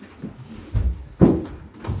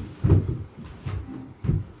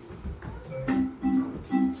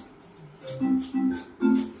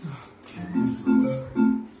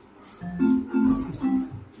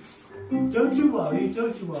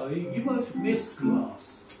 Don't you worry, you won't miss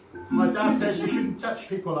class. My dad says you shouldn't touch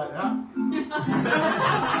people like that.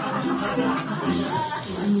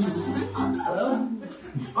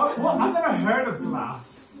 What? I've never heard of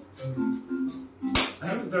glass.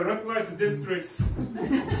 And the red light district.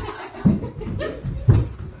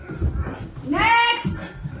 Next!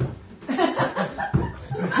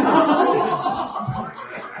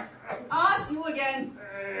 It's you again.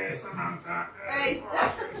 Hey, Samantha. Hey.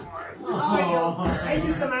 Thank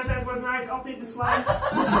you, Samantha. It was nice. I'll take the slides.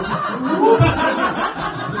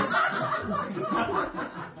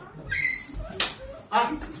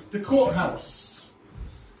 At the courthouse.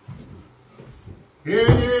 Hear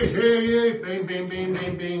ye, hear ye, bing, bing, bing,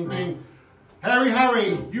 bing, bing, bing.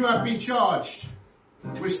 Harry, you have been charged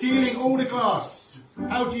with stealing all the glass.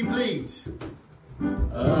 How do you plead?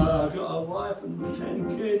 I've got a wife and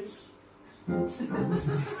 10 kids.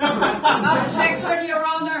 Objection, Your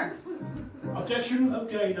Honor. Objection?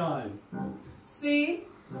 Okay, 9. See,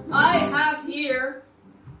 I have here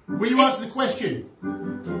Will you answer the question?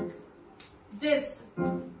 this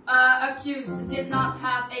accused did not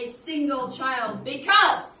have a single child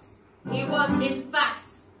because he was in fact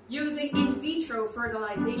using in vitro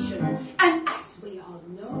fertilization. And as we all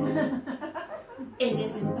know, it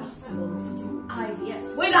is impossible to do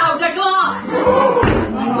IVF without a glass.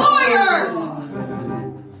 Lawyered!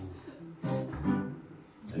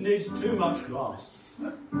 It needs too much glass.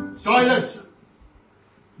 Silence!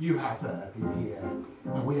 You have been here,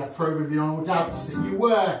 and we have proven beyond doubts that you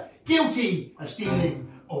were guilty of stealing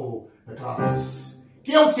all the glass.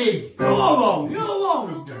 Guilty! You're wrong!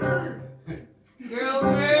 Guilty! Guilty!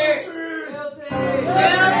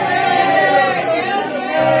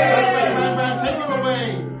 Man, take him away!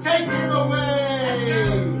 Take him away!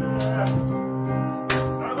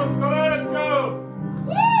 Let's go!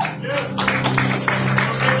 Yes!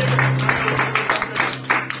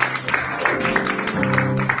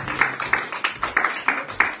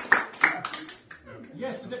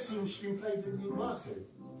 Yes, the next scene should be played in Glasgow.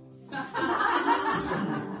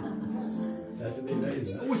 That's a bit later.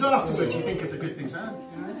 It's always afterwards you think of the good things, huh?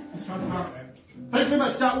 Let's try them out then. Thank you very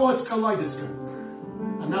much. That was Kaleidoscope.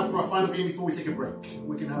 And now for our final game before we take a break.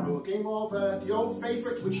 We're going to have a little game of the old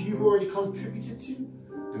favourite, which you've already contributed to,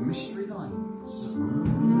 the mystery lines.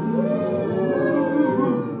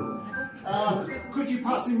 Could you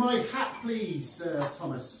pass me my hat, please,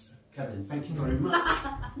 Thomas? Kevin, thank you very much.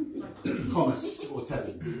 Thomas or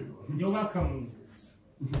Tevin. You're welcome.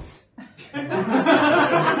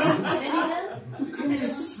 So in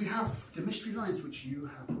this, we have the mystery lines which you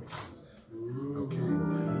have written. Okay,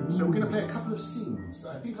 so we're going to play a couple of scenes.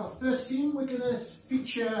 I think our first scene we're going to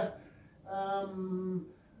feature.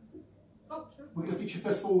 We're going to feature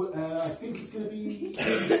first of all. I think it's going to be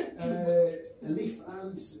Leaf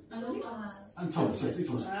and Thomas. Yes, Leaf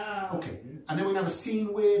Thomas. Okay, and then we're going to have a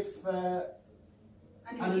scene with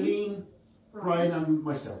Annalene, Brian, and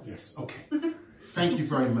myself. Yes. Okay. Thank you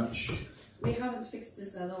very much. We haven't fixed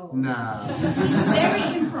this at all. Nah. It's very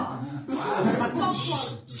improv.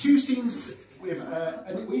 Two scenes with,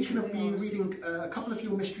 and we're each going to be reading a couple of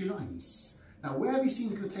your mystery lines. Now, where are these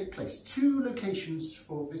scenes going to take place? 2 locations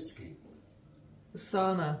for this game.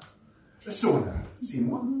 Sauna. A sauna, scene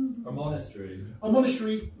 1. A monastery. A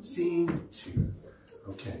monastery, scene 2.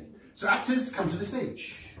 Okay. So actors, come to the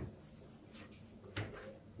stage.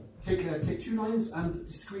 Take 2 lines and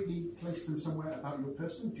discreetly place them somewhere about your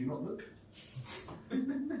person. Do not look.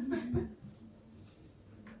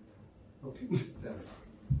 Okay. There we go.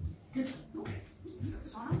 Good. Okay.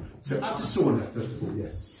 So at the sauna, first of all,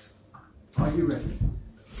 yes. Are you ready?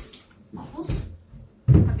 Almost.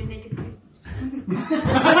 I've been naked.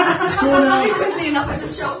 Sauna. Quickly enough at the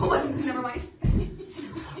show. Never mind.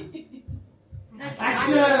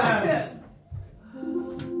 Action! I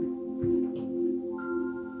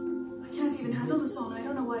can't even handle the sauna. I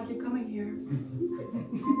don't know why I keep coming here.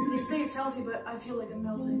 They say it's healthy, but I feel like I'm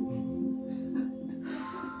melting.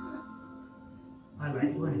 I like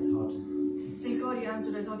it when it's hot. Thank God you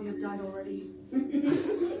answered. I thought you had died already.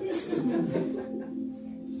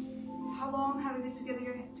 How long have we been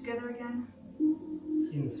together again?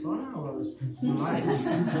 In the sauna or alive?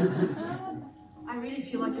 I really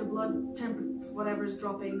feel like your blood temperature, whatever, is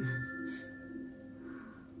dropping.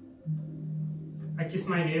 I kissed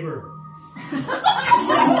my neighbor.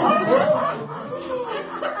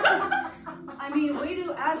 I mean, way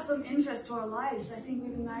to add some interest to our lives. I think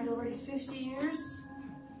we've been married already 50 years.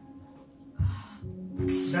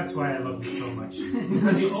 That's why I love you so much.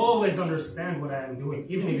 Because you always understand what I am doing,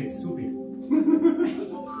 even if it's stupid.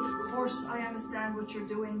 Of course, I understand what you're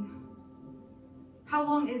doing. How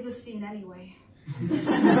long is this scene anyway?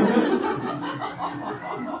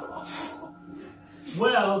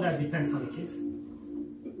 Well, that depends on the kiss.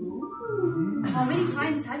 How many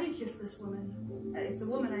times have you kissed this woman? It's a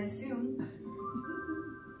woman, I assume.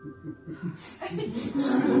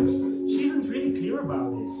 She isn't really clear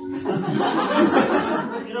about it.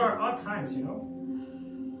 There are odd times, you know?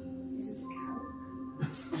 Is it a cow?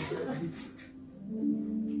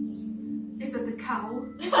 Is it the cow?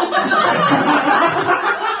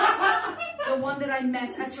 The one that I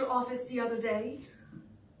met at your office the other day?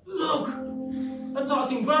 Look! A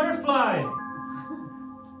talking butterfly!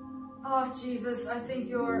 Oh, Jesus, I think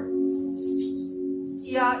you're...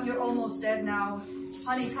 Yeah, you're almost dead now.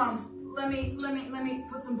 Honey, come. Let me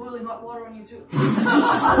put some boiling hot water on you too.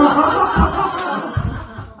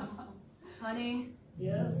 Honey?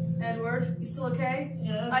 Yes? Edward, you still okay?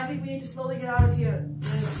 Yes? I think we need to slowly get out of here.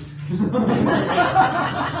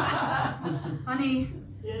 Honey?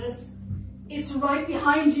 Yes? It's right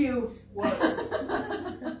behind you. What?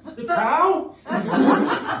 The cow?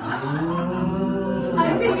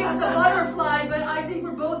 I think it's the butterfly, but I think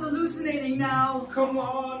we're both hallucinating now. Come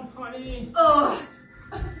on, honey. Ugh.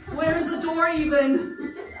 Where's the door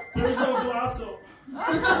even? There's no glasso.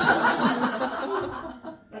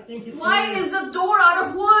 I think it's Why here. is the door out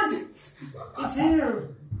of wood? It's here.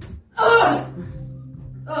 Ugh.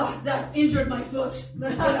 Ugh, that injured my foot.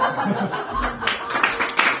 Let's get out.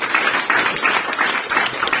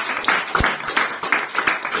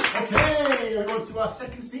 Okay, we're on to our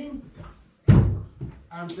second scene.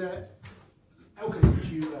 And Elka, could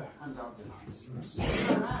you hand out the lights?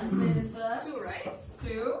 Alright, ladies first. 2, right?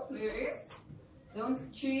 2, ladies. Don't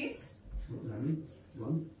cheat.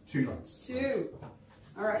 1. 2 lights. 2.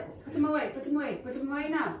 Alright, put them away, put them away, put them away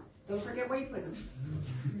now. Don't forget where you put them.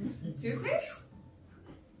 2, please.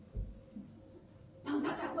 No,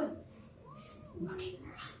 not that one. Okay.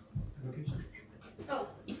 Oh.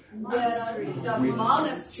 The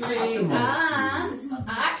monastery and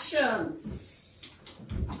action.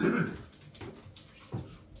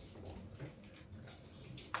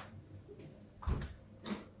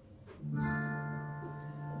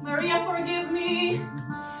 Maria, forgive me.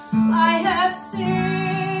 I have sinned.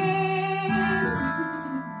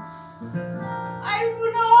 I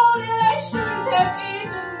know that I shouldn't have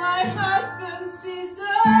eaten my husband's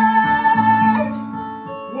dessert.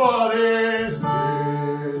 What is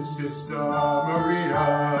this, Sister Maria?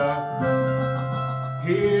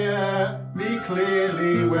 Hear me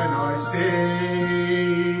clearly when I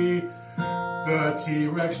say the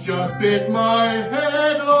T-Rex just bit my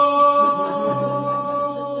head off.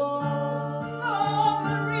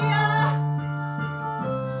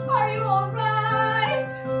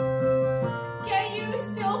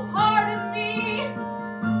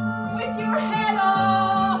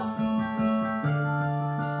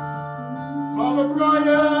 Father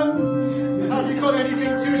Brian, have you got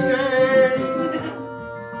anything to say?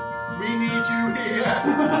 We need you here,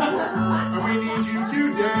 and we need you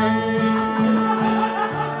today.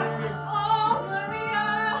 Oh, Maria,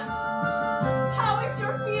 how is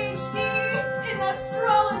your PhD in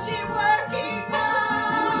astrology working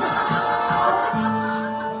out?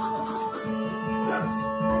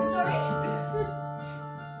 I'm sorry?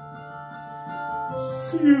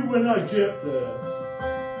 See you when I get there.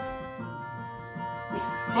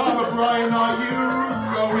 Father Brian, are you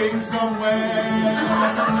going somewhere?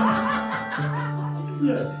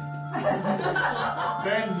 Yes.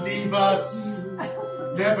 Then leave us,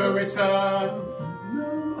 never return. No,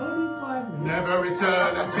 only 5 minutes. Never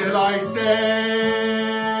return until I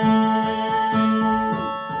say.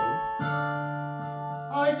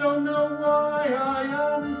 I don't know why I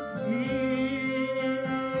am here.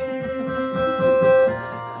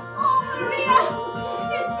 Oh, Maria,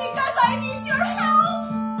 it's because I need your help.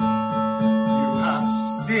 You have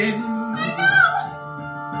sinned. I know.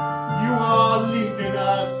 You are leaving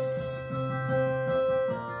us.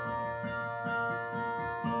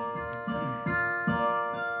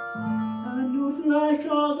 I'm not like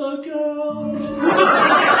other girls.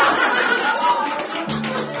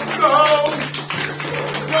 Go!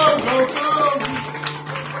 Go, go, go!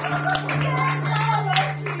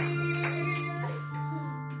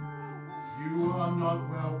 You are not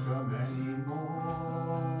welcome anymore.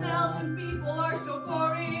 people are so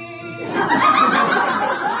boring.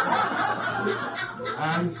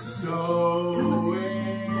 And so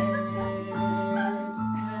it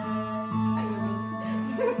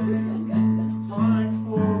ends. It's time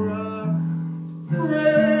for a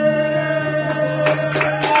break.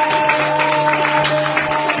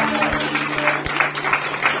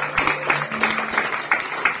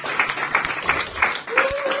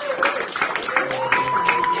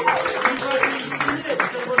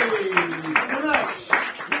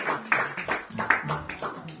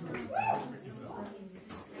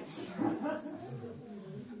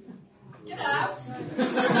 Get out.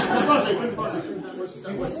 That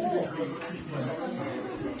was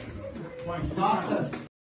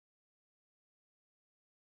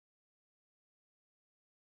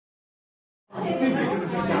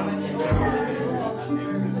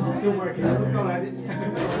Still working. Go ahead.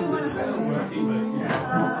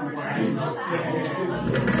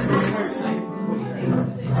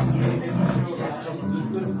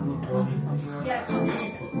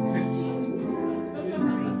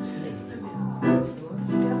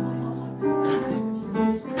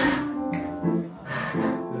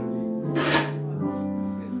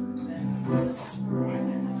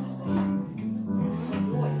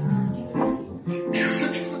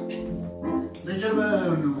 Ladies and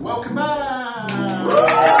gentlemen, welcome back!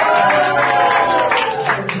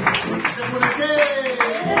 Everyone okay?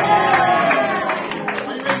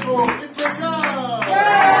 Are you ready for Impro Job?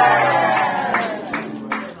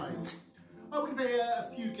 Very nice. We're going to play a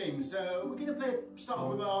few games. We're going to start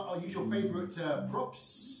off with our usual favourite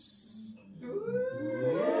props. We're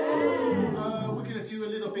going to do a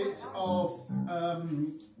little bit of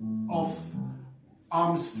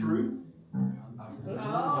arms through.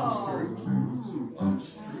 Arms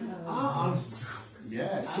through.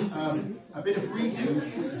 Yes. A bit of redo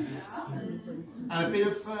and a bit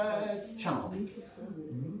of channel.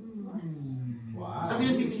 Wow. Does that mean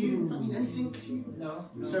anything to you? Does that mean anything to you? No.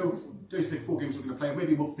 So those are the 4 games we're going to play.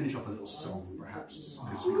 Maybe we'll finish off a little song, perhaps,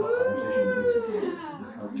 because we've got a musician.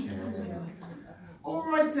 Okay. All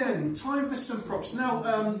right then. Time for some props. Now,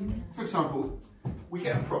 for example, we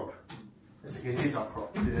get a prop. Here's our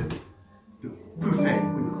prop. The buffet,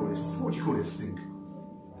 we would call this. What would you call this thing?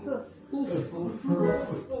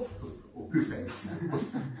 Or buffet.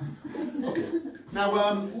 Okay. Now,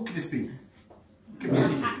 what could this be? Could be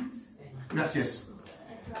anything. Hat, yes.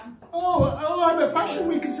 Oh, I'm a fashion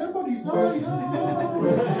week and somebody's not.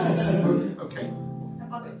 Okay. A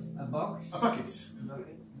bucket. A box. A bucket.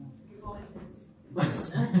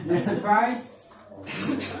 A surprise.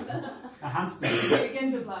 A hamster. A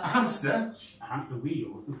hamster. A hamster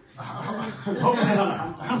wheel. A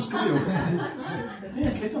hamster wheel.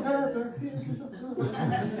 Yes, little Herbert. Yes, little Herbert.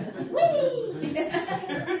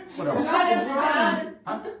 What else?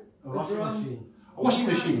 A washing machine. A washing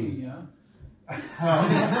machine. Yeah.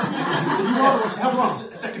 You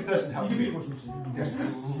ask a second person to help you. Yes.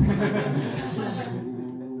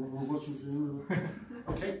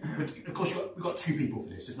 Okay, but of course we've got 2 people for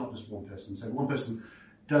this. It's not just one person. So one person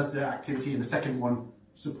does the activity and the second one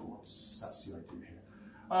supports. That's the idea here.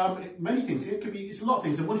 Many things here. It could be. It's a lot of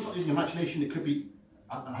things. And when you start using imagination, it could be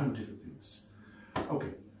 100 different things.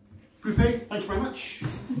 Okay. Buffet, thank you very much.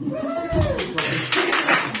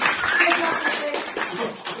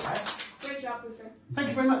 Great job, Buffet. Thank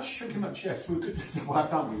you very much. Thank you very much. Yes, we're good to double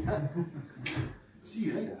up, aren't we? See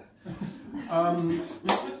you later.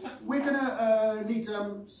 We're gonna need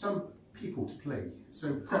some people to play.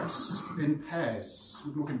 So props in pairs.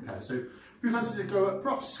 We're looking in pairs. So who fancies to go at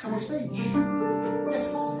props? Come on stage.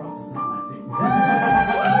 Yes.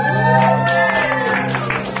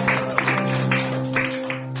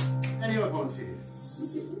 Any other volunteers?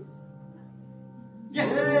 Yes.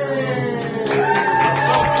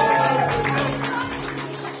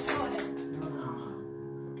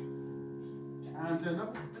 And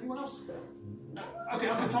anyone else? Okay,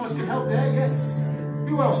 Uncle Thomas can help there, yes.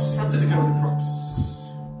 Who else fancies to go with props?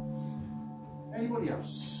 Anybody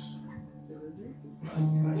else?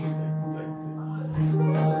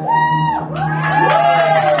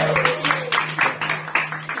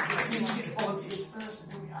 Volunteers first,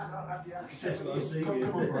 and then we have the action.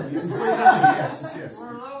 Come on, Brian. Yes, yes.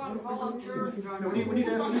 We're low on volunteers. No, we need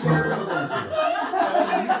another volunteer.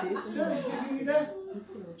 Sir, you there?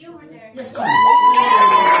 You were there. Yes, come on.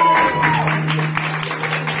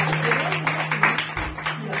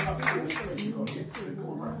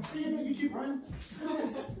 You too, Brian.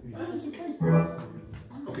 Yes, it's okay.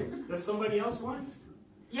 Okay. Does somebody else want?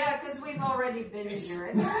 Yeah, because we've already been here. It's It's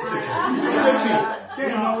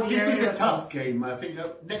okay. This is a tough game. I think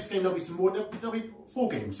next game there'll be some more. There'll be 4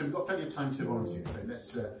 games, so we've got plenty of time to volunteer. So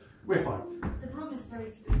let's We're fine. The broom is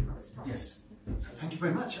very Yes. Thank you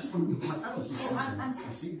very much. That's one of my favourites. I'm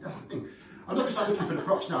sorry. See, that's the thing. I'm not going to start looking for the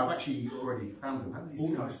props now. I've actually already found them. Haven't you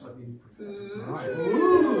seen? I've been right.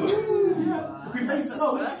 Ooh. We face the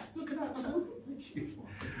look at that. Thank you.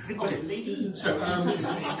 Okay. So,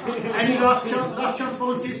 any last chance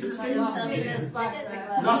volunteers for this game?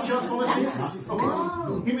 Last chance volunteers? Okay.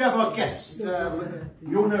 Here we have our guest.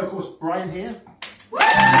 You all know, of course, Brian here. And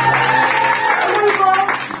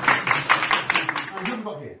who have we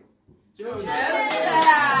got here? Joseph.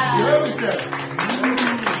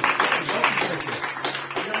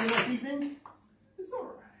 It's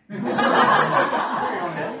alright.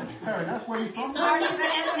 Fair enough. Where are you from? He's part of the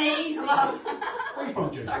SA club. Where are you from,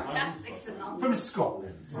 Joe? Sarcastics and all. From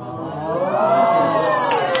Scotland. Oh.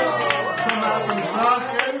 From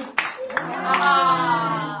Glasgow.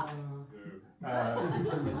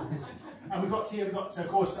 And we've got here, of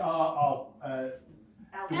course, our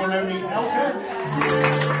the one and only Elka.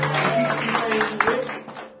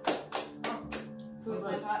 Who's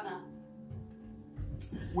my partner?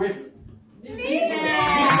 With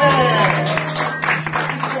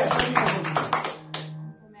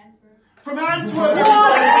from Antwerp,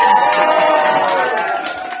 everybody!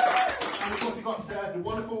 And of course we've got the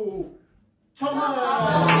wonderful Thomas!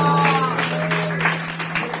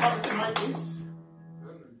 This part of tonight is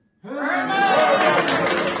Herman!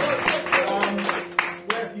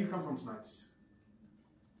 Where have you come from tonight?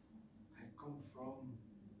 I come from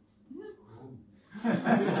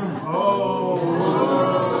home.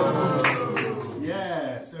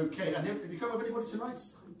 Yes, okay. And have you come with anybody tonight?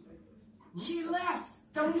 She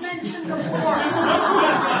left. Don't mention the war.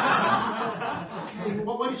 Okay,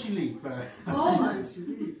 why did she leave? Oh, did she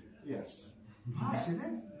leave? Yes. Ah, she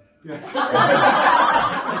left? Yeah.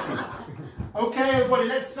 Okay, everybody,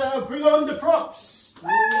 let's bring on the props. Oh,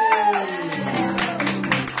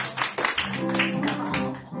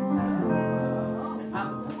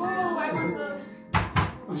 I want to.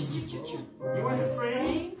 You want a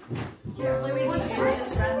frame? Here, Louis, we're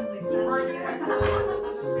just randomly standing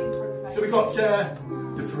there. So we got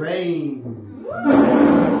the frame,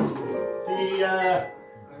 the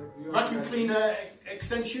vacuum cleaner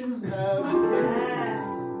extension,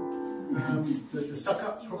 the suck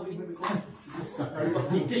up, probably we call it. We've got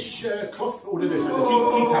the dish cloth, or no, sorry, the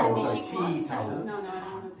tea towel, sorry, tea towel. No, I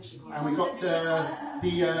don't want a tissue. And we got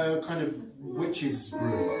the kind of witch's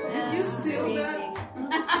broom. Did you steal that?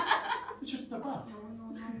 It's just not bad.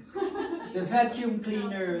 The vacuum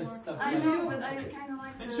cleaner stuff. I know, but I kind of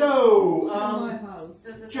like the... So, my house.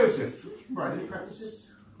 Joseph, right, any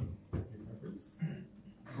preferences?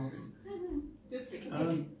 Just take it.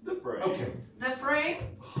 The frame. Okay. The frame?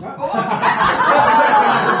 Oh.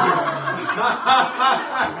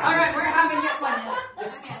 Alright, we're having this one now.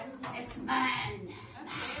 Okay. It's mine.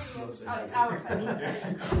 Oh, it's ours, I mean.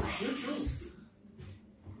 You choose.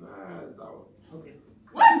 That one. Okay.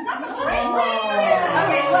 What? Not the frame?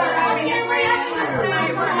 Okay, we're having it. We're having the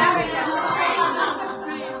frame. We're having the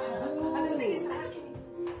frame. But the thing is,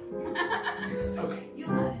 Okay. you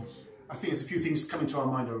manage. I think there's a few things coming to our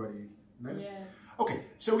mind already. No? Yes. Okay,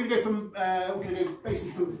 so we're going to go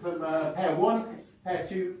basically from pair 1, pair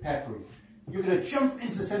 2, pair 3. You're going to jump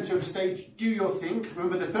into the centre of the stage, do your thing.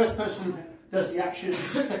 Remember, the first person does the action,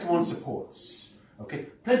 the second one supports. Okay,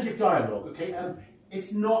 plenty of dialogue. Okay,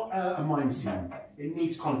 it's not a mime scene. It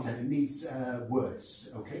needs content. It needs words.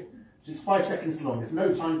 Okay, so it's 5 seconds long. There's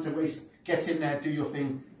no time to waste. Get in there, do your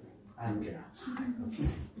thing, and get out. Okay.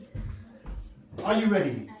 Are you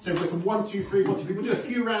ready? So we're from 1, 2, 3, 1, 2, 3. We'll do a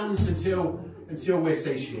few rounds until we're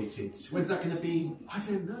satiated. When's that going to be? I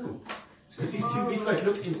don't know. Because these guys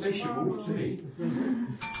look insatiable to me.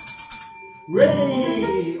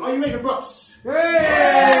 Ready? Are you ready for props? Hey!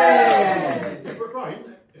 Right.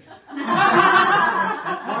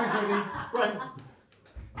 Right.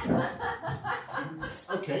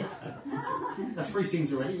 Okay. That's 3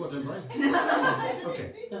 scenes already. Well done, Brian.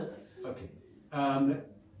 Okay. Okay.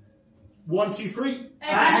 1, 2, 3.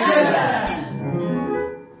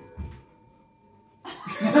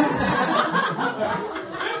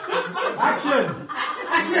 Action!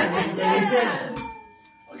 Action! Action!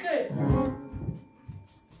 Okay.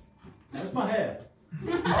 That's my hair.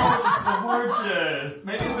 Oh, gorgeous.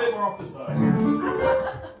 Maybe a bit more off the side.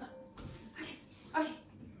 Okay,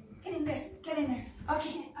 get in there, get in there.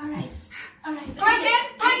 Okay, alright. Alright. Break it!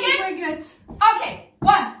 We're good. Okay,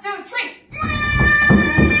 1, 2, 3.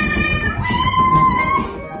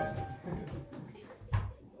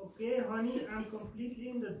 Okay, honey, I'm completely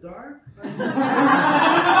in the dark. Are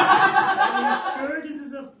you sure this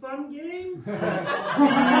is a fun game?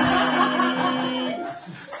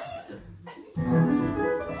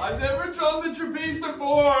 I'm done the trapeze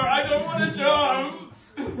before. I don't want to jump.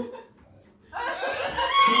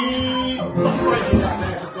 What's breaking that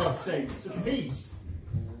there, for God's sake? It's a trapeze.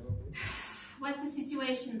 What's the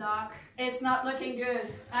situation, Doc? It's not looking good.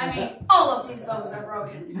 I mean, all of these bones are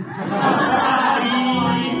broken.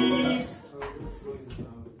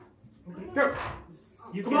 Go.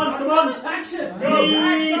 You Come on! Action! Go!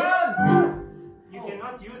 Action! You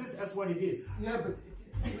cannot use it as what it is. Yeah, but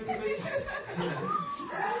it's a little bit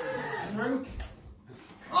shrunk.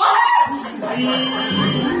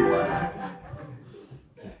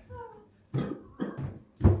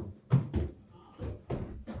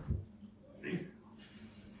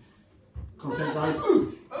 Content, guys. They're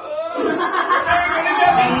gonna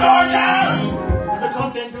get me knocked out. The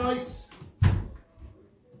content, guys.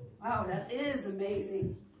 Wow, that is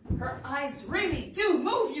amazing. Her eyes really do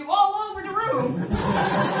move you all over the room.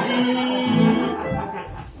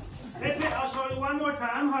 Okay, I'll show you one more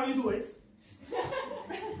time how you do it.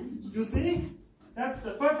 You see? That's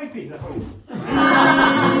the perfect pizza for you.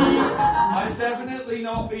 I've definitely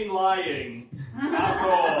not been lying at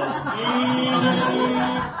all.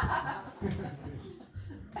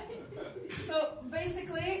 So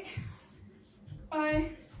basically,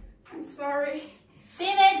 I'm sorry.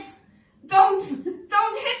 Spin it! Don't hit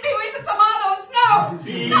me with the tomatoes! No!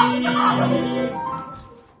 No tomatoes!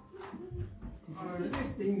 I really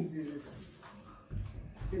think this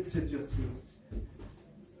it's just you.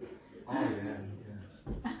 Oh yeah.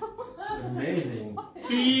 It's amazing.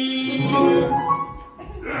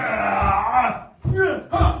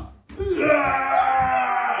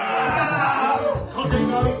 Content,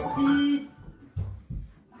 guys.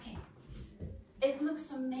 Okay. It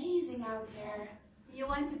looks amazing out there. You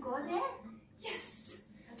want to go there? Yes.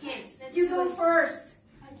 Okay, let's You do go it. first.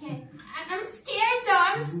 Okay. I'm scared though,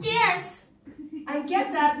 I'm scared. I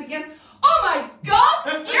get that because, oh my god!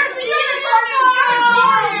 Here's the unicorn and it's gonna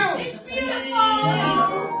cover you! It's beautiful!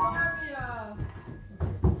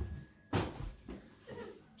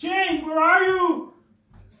 Jane, where are you?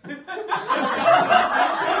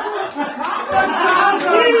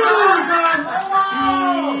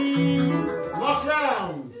 Last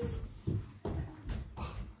round.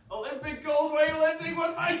 Olympic gold weightlifting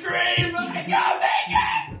was my dream, but I can't make it.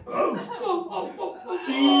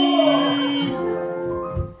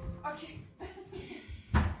 Okay.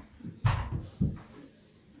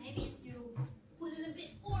 Maybe if you put it a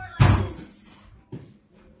bit more like this.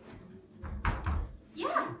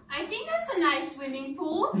 Yeah, I think that's a nice swimming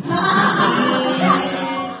pool.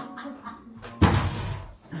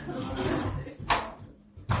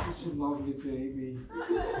 Such a lovely baby.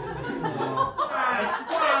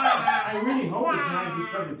 I really hope it's nice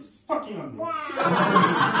because it's fucking ugly.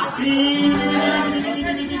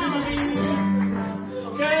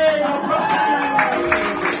 Okay, our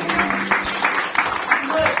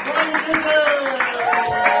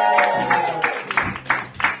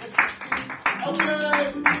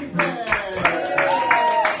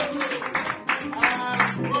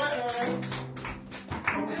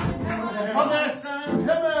Thomas and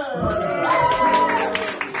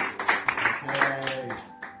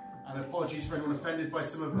and apologies for anyone offended by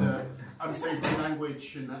some of the unsavory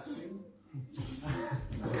language in that scene.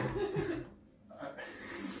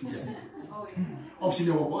 Oh, yeah. Obviously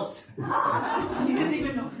no one was. You didn't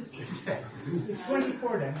even notice. It's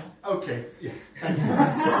 24 then. Okay, yeah. Thank you.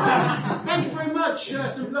 Thank you very much.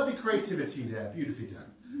 Some lovely creativity there. Beautifully done.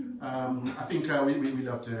 I think we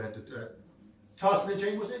loved Tarzan and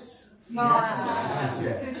Jane, was it? Yeah.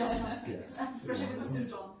 Yes. Yes. Especially with the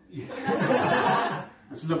suit on.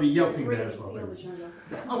 There's lovely yelping there as well.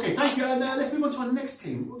 Okay, thank you. And let's move on to our next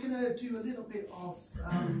game. We're going to do a little bit of,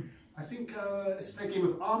 I think, let's play a game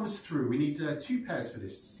of arms through. We need 2 pairs for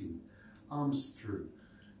this scene. Arms through.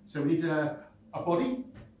 So we need a body,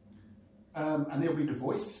 and they'll be the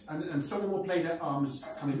voice, and someone will play their arms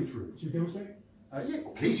coming through. Should we demonstrate? Yeah,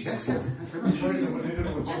 please, yes, go. Thank you very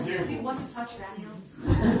much. Just because you want to touch Daniel.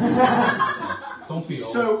 Don't be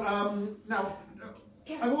old. So, now,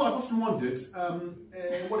 I've often wondered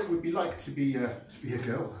what it would be like to be a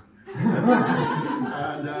girl.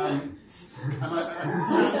 And I'm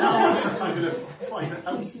going to find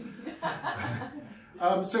out.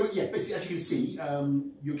 So yeah, basically, as you can see,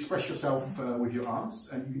 you express yourself with your arms,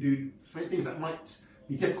 and you can do things that might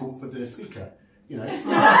be difficult for the speaker. You know, but it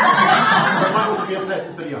might also be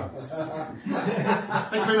unpleasant for the arms.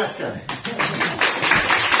 Thank you very much, Ken.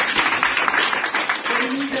 So we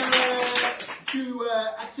need 2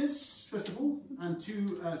 actors, first of all, and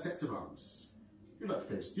 2 sets of arms. Good luck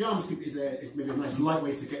to this. The arm scoop is maybe a nice light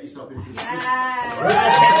way to get yourself into the script.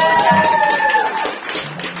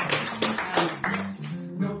 And yes,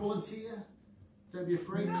 no volunteers. volunteer? Don't be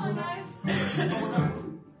afraid. Come on, guys.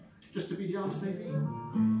 Just to be the arms, maybe?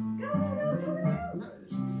 Go,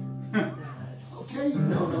 Okay.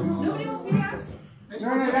 No. Nobody wants to be the arms?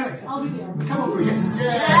 Anybody else? I'll be the arm. Come on through, yes.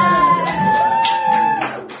 Yeah.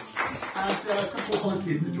 And a couple of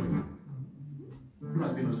volunteers to join you. Who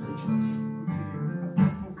must be on stage?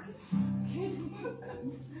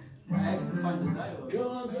 I have to find the dialogue. Go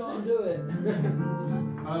on, so do it.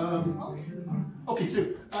 Okay, so,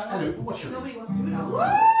 hello, what's your name? Nobody wants to do it now.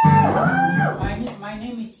 My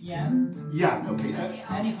name is Jan. Yeah, okay.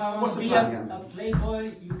 And if I What's want to the be plan, Jan? a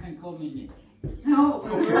playboy, you can call me Nick. No.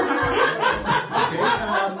 Okay,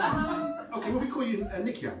 okay, well, we call you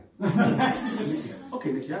Nick Jan.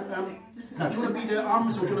 Okay, Nick Jan. Now, do you want to be the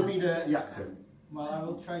arms or do you want to be the actor? Well, I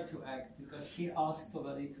will try to act because she asked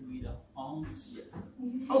already to be the arms.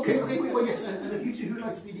 Okay, well, yes, and if you two who would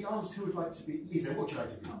like to be the arms, who would like to be? Lisa, what would you like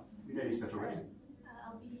to be? You know Lisa already.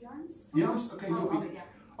 I'll be the arms. The arms? Okay, you'll be.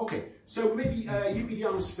 Okay, so maybe you be the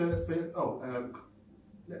arms for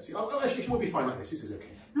let's see. Oh, actually, we'll be fine like this. This is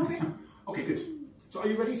okay. Okay. Okay, good. So are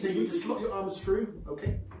you ready? So you need to slot your arms through.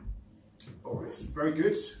 Okay. All right. Very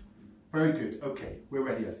good. Very good. Okay, we're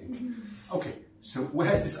ready, I think. Okay. So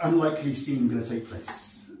where's this unlikely scene going to take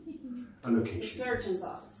place? A The location. surgeon's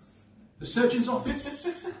office. The surgeon's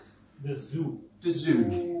office. The zoo. The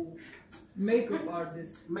zoo. Makeup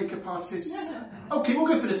artist. Makeup artist. Okay, we'll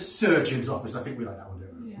go for the surgeon's office. I think we like that one,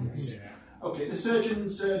 don't we? Yes. Okay, the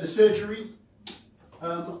surgeon's, the surgery.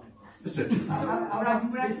 The surgery.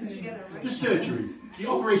 We're actually together, right? The surgery. The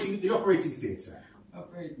operating theatre.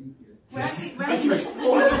 Operating here. Yes. Thank you very much.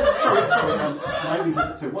 Oh, sorry.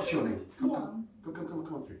 So what's your name? Come on through.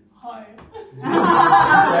 Hi.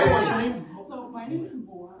 Okay, what's your name? So my name is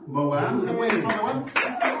Moa. Moam. Where are you from, Moam?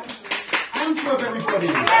 Hands up, everybody.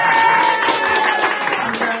 And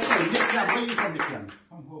sorry, Nick Jan, where are you from, Nick Jan?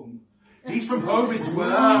 From home. He's from home as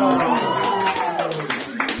well.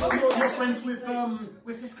 You're friends with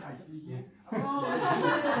this guy. Yeah. Oh,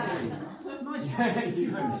 nice.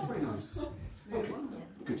 Two homes, very nice. Okay,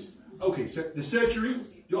 good. Okay, so the surgery,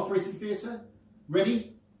 the operating theatre.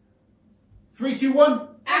 Ready? 3, 2, 1.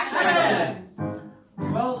 Action!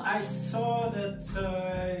 Well, I saw that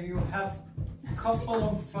you have a couple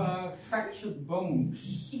of fractured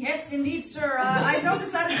bones. Yes, indeed, sir. I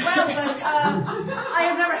noticed that as well, but I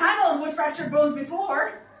have never handled with fractured bones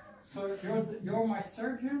before. So you're my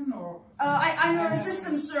surgeon, or? I'm your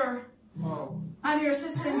assistant, sir. Oh. I'm your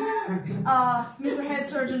assistant, Mr. Head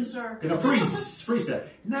Surgeon, sir. Now freeze there.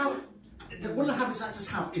 Now, one of the habits actors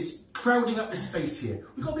have is crowding up the space here.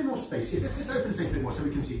 We've got a bit more space here. Let's open space a bit more so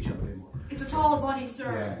we can see each other a bit more. It's a tall body,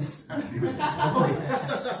 sir. Yes, absolutely. Okay,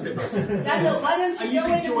 that's a bit nice. Daniel, why don't And you you go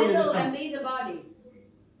can in the join in middle the and be the body?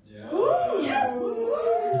 Yeah. Yes.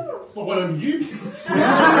 Well, why don't you? It's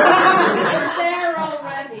there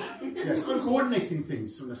already. Yes, I'm coordinating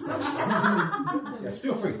things from the start. Yes,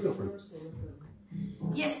 feel free.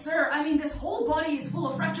 Yes, sir. I mean, this whole body is full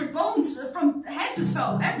of fractured bones from head to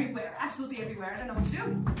toe, everywhere, absolutely everywhere. I don't know what to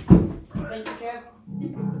do. Thank you, Kev.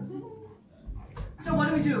 So what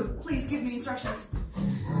do we do? Please give me instructions.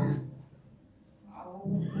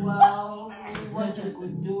 Well, what you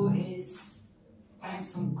could do is hang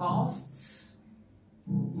some casts.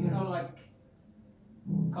 You know, like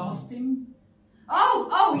casting.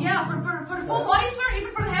 Oh, yeah, for the full body, sir,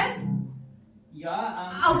 even for the head?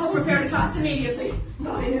 Yeah. I'll go prepare the cast immediately.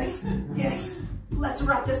 Oh, yes. Let's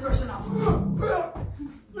wrap this person up.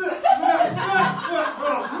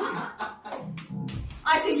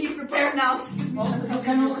 I think he's prepared now. Excuse me. Also, you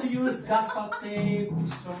can also use gaffer tape,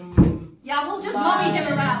 some. Yeah, we'll just mummy him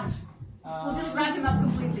around. We'll just wrap him up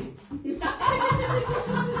completely.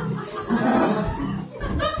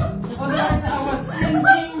 Otherwise, I was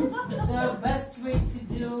thinking the best way to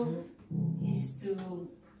do is to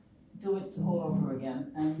do it all over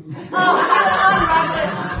again. And Unwrap it.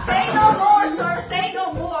 Say no more, sir. Say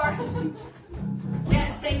no more.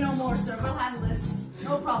 Yes, say no more, sir. We'll handle this.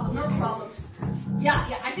 No problem. Yeah,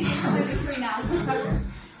 I think he's completely free now.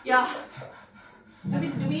 Yeah. Do we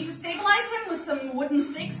need to stabilize him with some wooden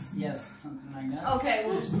sticks? yes, something like that. Okay,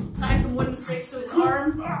 we'll just tie some wooden sticks to his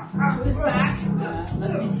arm, to his back.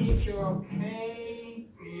 Let me see if you're okay.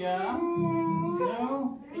 Yeah.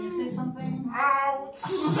 No? Can you say something? Ouch!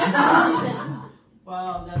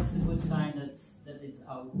 Well, that's a good sign that it's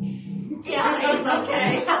ouch. Yeah, it's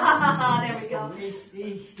okay. There we go.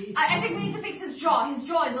 I think we need to fix his jaw. His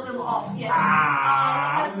jaw is a little off, yes.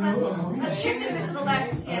 Let's shift it a bit to the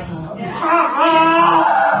left, yes.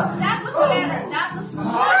 That looks better. That looks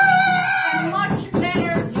much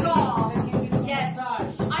better jaw. Yes. I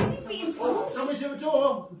think we improved. Someone's at the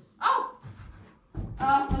door. Oh.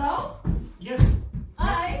 Hello?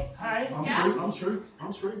 Arms through.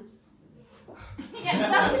 Arms through. Yes,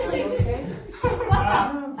 that was please. What's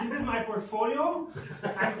up? This is my portfolio.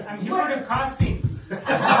 I'm here for the casting. We need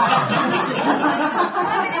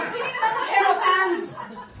another pair of hands.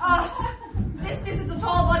 This is the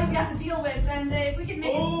tall body we have to deal with, and if we can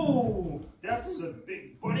make it... Oh, that's a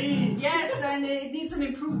big body. Yes, and it needs some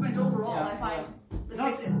improvement overall, I find.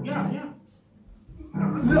 Let's fix it. Yeah.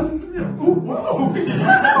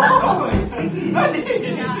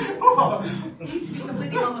 Needs to be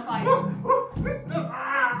completely mummified. Yeah,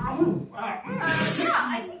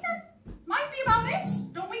 I think that might be about it,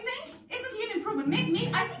 don't we think? Isn't he an improvement? Maybe,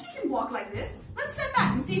 I think he can walk like this. Let's step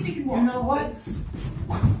back and see if he can walk. You know what?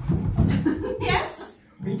 Yes?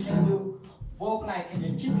 We can do walk like an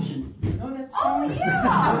Egyptian. You know that Oh, song? yeah!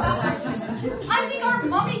 I think our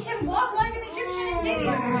mummy can walk like an Egyptian indeed.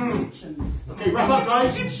 Egyptians. Okay, wrap up,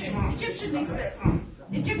 guys. Egyptian Lisbeth.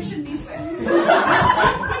 Egyptian Lisbeth.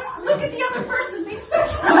 Look at the other person,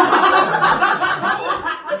 Lisbeth. Look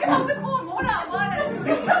at how good Mona was.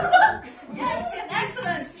 Yes,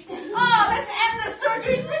 excellent. Oh, let's end the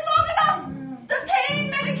surgery. It's been long enough. The pain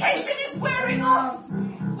medication is wearing off.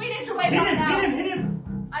 We need to wake up now. Hit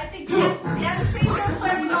him. I think the anesthesia is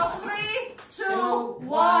wearing off. 3, 2,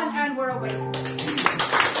 1, and we're awake.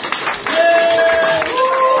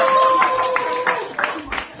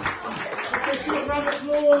 Round of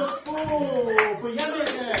applause for Yannick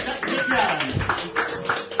there. That's it, Jan.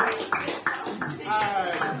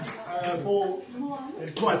 And for...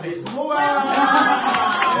 Go on, say it's Moa.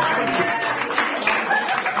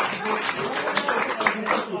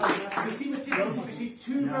 We see the differences. We see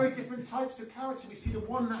two very different types of character. We see the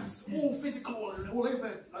one that's all physical and all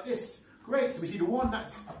over like this. Great. So we see the one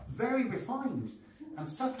that's very refined and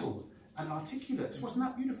subtle and articulate. Wasn't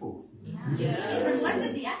that beautiful? Yeah. It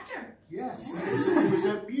reflected the actor. Yes, it was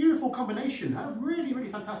a beautiful combination. Really, really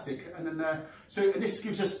fantastic. And then, so this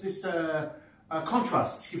gives us this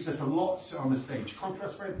contrast. Gives us a lot on the stage.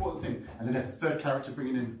 Contrast, very important thing. And then at the third character,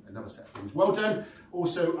 bringing in another set of things. Well done.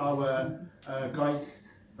 Also, our guy,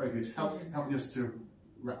 very good, helping us to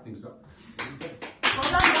wrap things up. Well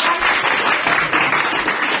done, guys.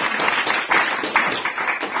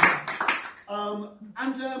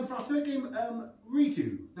 And for our third game,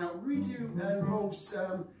 redo. Now, redo involves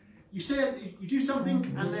you do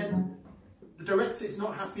something, and then the director is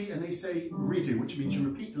not happy, and they say redo, which means you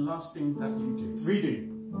repeat the last thing that you did. Redo.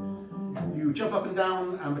 You jump up and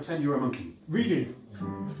down and pretend you're a monkey. Redo.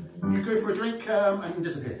 You go for a drink and you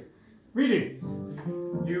disappear. Redo.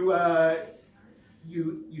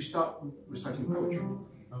 You start reciting poetry.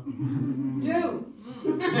 Do.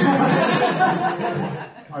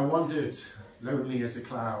 I wandered, lonely as a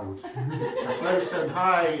cloud. I floated so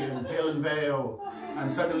high in hill and vale,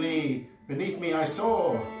 and suddenly beneath me I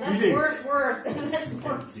saw. That's worse. That's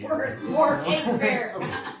worse. More Shakespeare.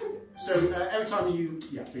 Okay. So every time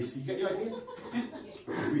basically you get the idea.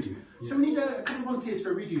 Redo. So we need a couple of volunteers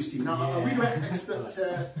for a redo team. Now our redo expert.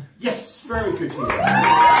 Yes, very good team. My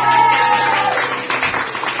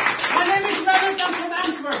name is Leonard, I'm from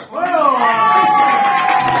Antwerp.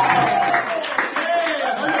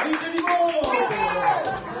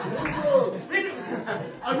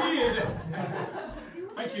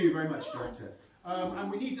 Thank you very much, Director. And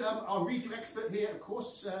we need our redo expert here, of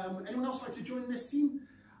course. Anyone else like to join this team?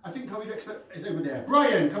 I think our redo expert is over there.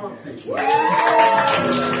 Brian, come on stage. The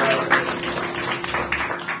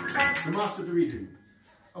master of the redo.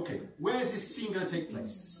 Okay, where's this scene going to take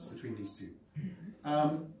place between these two?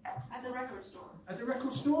 At the record store. At the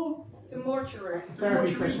record store? The mortuary.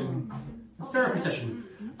 Therapy session. A therapy session.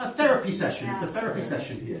 A therapy session. It's a therapy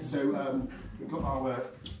session here. So we've got our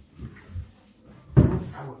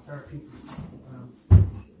therapy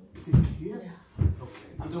thing here. Okay.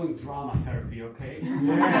 I'm doing drama therapy, okay?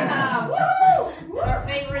 Yeah. Woo! It's our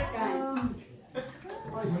favorite kind. I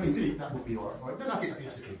think that would be alright. No, I think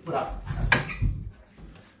that's okay. But that's okay.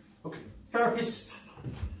 Okay. Therapist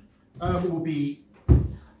will be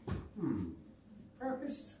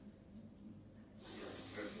therapist.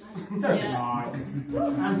 Therapist. Nice.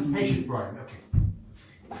 And patient Brian. Okay.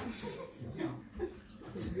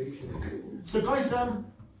 So guys,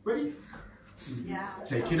 ready? Yeah.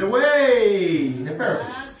 Take it away, the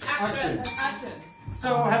therapist. Action.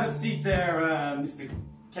 So have a seat there, Mr.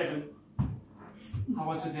 Kevin. How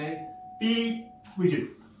was your day? We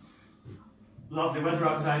do. Lovely weather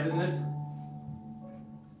outside, isn't it?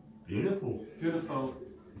 Beautiful. Beautiful.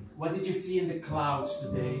 What did you see in the clouds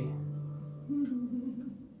today?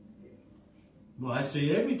 Well, I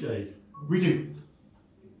see every day. We do.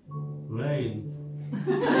 Rain.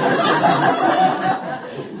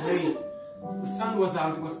 Hey, the sun was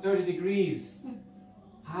out, it was 30 degrees.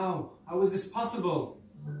 How? How is this possible?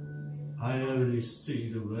 I only see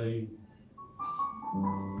the rain.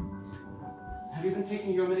 Have you been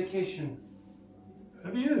taking your medication?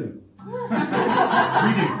 Have you? We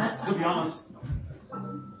do. To be honest.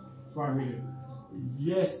 Why we do?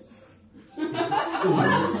 Yes.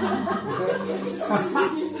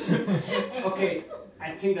 Okay,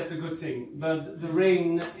 I think that's a good thing, but the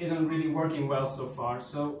rain isn't really working well so far,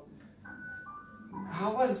 so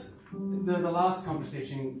how was the last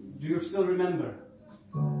conversation? Do you still remember?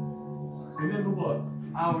 Remember what?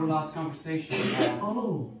 Our last conversation.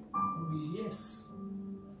 Oh, yes.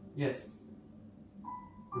 Yes.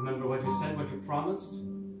 Remember what you said, what you promised?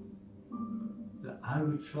 That I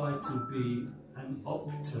would try to be an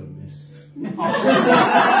optimist.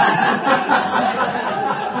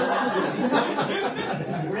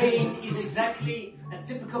 Rain is exactly a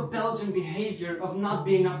typical Belgian behavior of not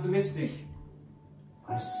being optimistic.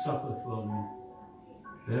 I suffer from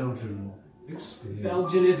Belgian experience.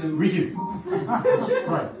 Belgianism. We do.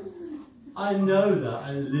 Right. I know that,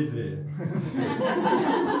 I live here.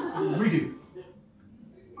 We do.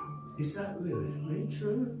 Is that really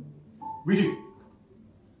true? We do.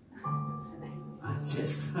 I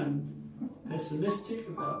just am pessimistic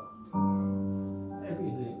about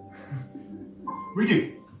everything. We do.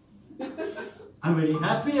 I'm really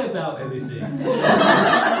happy about everything.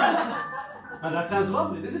 Oh, that sounds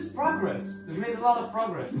lovely. This is progress. We've made a lot of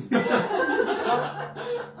progress. So,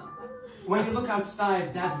 when you look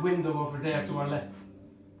outside that window over there to our left,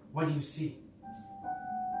 what do you see?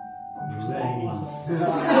 Rain.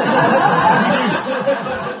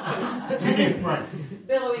 We do. Right.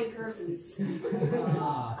 Billowing curtains.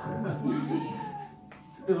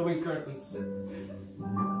 Billowing curtains.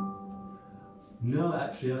 No,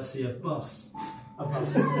 actually, I see a bus. A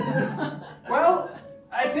bus. Well,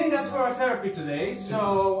 I think that's for our therapy today,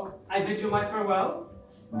 so I bid you my farewell,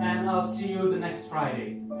 and I'll see you the next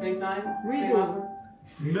Friday. Same time? Same hour?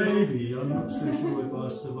 Maybe, I'm not so sure if I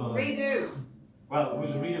survive. Redo. Well,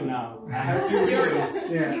 who's Rito now? I heard two Ritos.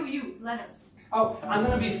 Yeah. You, Leonard. Oh, I'm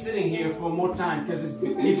gonna be sitting here for more time because it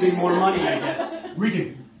gives me more money, I guess. We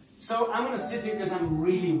do. So I'm gonna sit here because I'm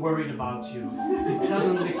really worried about you. It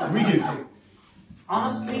doesn't look like We do.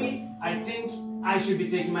 Honestly, I think I should be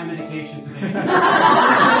taking my medication today.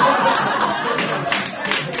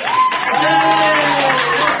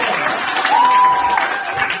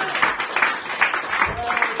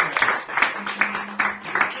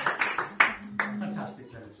 Fantastic,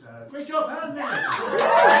 Leonard. Great job, and Leonard.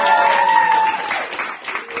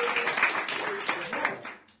 Yes.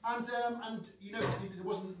 And you noticed there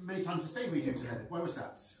wasn't many times to say we do to Leonard. Why was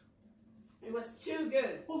that? It was too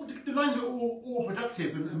good. Well, the lines were all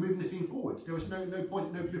productive and moving the scene forward. There was no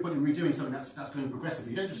point in redoing something that's going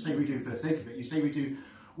progressively. You don't just say redo for the sake of it. You say redo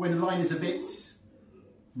when the line is a bit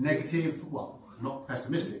negative, well, not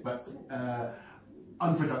pessimistic, but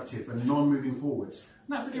unproductive and non-moving forwards.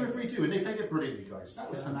 And that's the game of redo, and they played it brilliantly, guys. That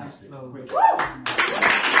was fantastic. Great job.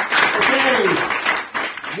 Okay,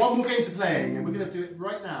 one more game to play, and we're going to do it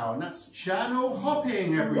right now, and that's channel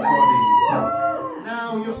hopping, everybody.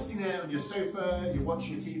 Now you're sitting there on your sofa, you're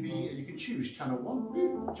watching your TV, and you can choose channel 1,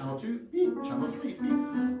 beep, channel 2, beep, channel 3, beep.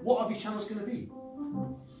 What are these channels going to be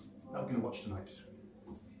that we're going to watch tonight?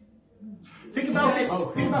 Think about it,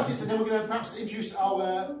 and then we're going to perhaps introduce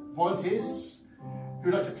our volunteers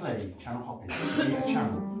who'd like to play channel hopping. A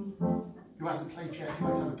channel. Who hasn't played yet? Who'd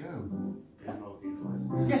like to have a go?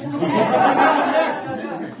 Yes,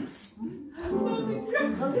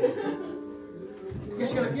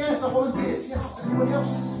 yes. Yes, our volunteers. Yes, anybody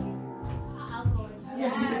else?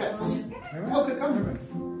 Yes, Elizabeth. Okay, come.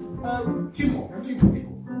 Two more people.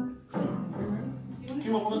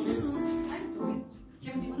 Two more volunteers.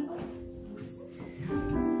 Kevin, do you want to go?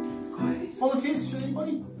 Volunteers for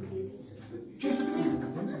anybody? Josephine?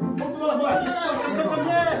 Hold the line, right.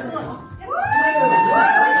 Yes, come on.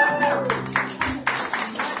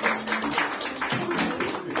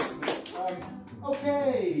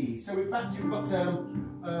 Okay, so we've got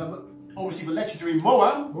obviously the legendary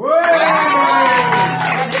Moa.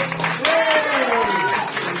 And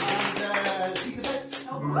Elizabeth.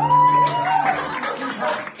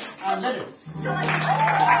 And Lennox.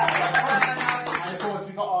 And of course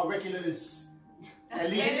we've got our regulars,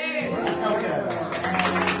 Ellie and Elka.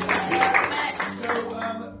 So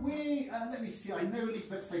let me see, I know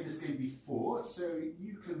Elizabeth's played this game before, so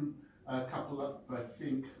you can couple up, I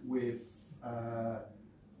think, with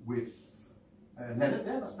Leonard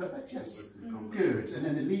there, that's perfect, yes. Good, and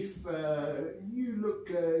then Elif, you look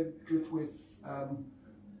good with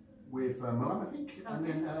Moam, I think, and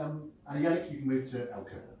then and Yannick, you can move to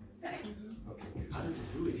Elka. Okay. How does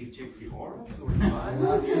it do it? He checks the auras or I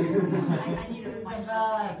need to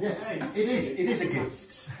develop. Yes, it is a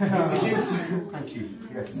gift. It's a gift. Thank you.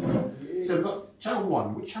 Yes. So we've got channel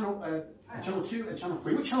 1, which channel, channel 2 and channel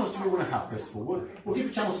 3. Which channels do we want to have first of all? We'll give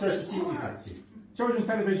the channels first and see what we fancy. Children's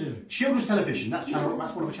television. Children's television, that's one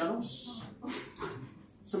of the channels.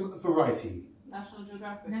 Some variety. National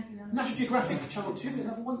Geographic. National Geographic, channel 2,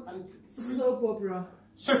 another one, and Soap opera.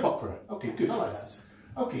 soap opera. Okay, good, I like that.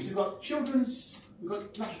 Okay, so we've got children's, we've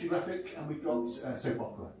got National Geographic, and we've got soap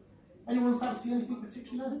opera. Anyone fancy anything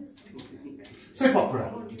particular? Soap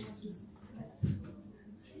opera. You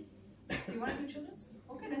want to do children's?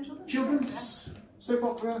 Okay, then children's. Children's, soap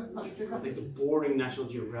opera, National I Geographic. think the boring National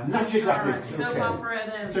Geographic. National Geographic. Alright, soap opera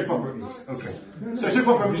it is. Soap opera it is. Okay. So soap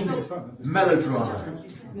opera means melodrama.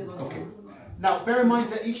 Okay. Now bear in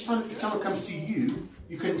mind that each time the channel comes to you,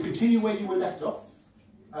 you can continue where you were left off.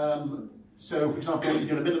 So for example, when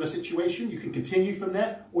you're in the middle of a situation, you can continue from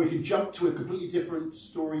there, or you can jump to a completely different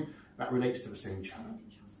story that relates to the same channel.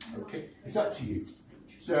 Okay. It's up to you.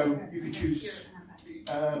 So you can choose.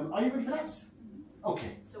 Are you ready for that?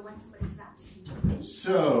 Okay. So when somebody zaps, you jump.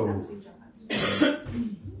 So.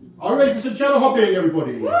 Are you ready for some channel hopping,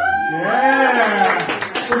 everybody?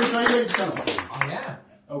 Yeah! Are you ready for channel hopping? Oh, yeah.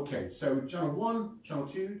 Okay, so channel 1, channel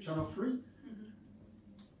 2, channel 3.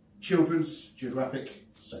 Children's Geographic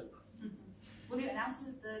Soap. Will you announce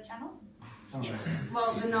the channel? Yes.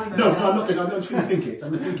 Well, the numbers. No, I'm not going to. I'm just going to think it. I'm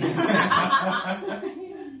going to think it.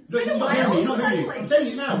 Look, you're not hearing me. You're not hearing me. I'm saying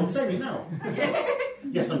it now. I'm saying it now.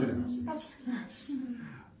 Yes, I'm going to announce it.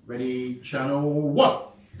 Ready, channel 1.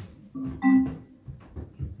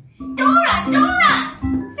 Dora!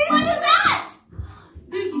 What is that?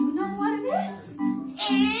 Do you know what it is?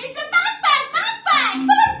 It's a backpack!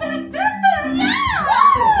 Yeah!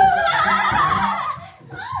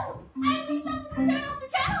 Oh, I wish someone would turn off the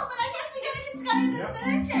channel, but I guess we gotta continue the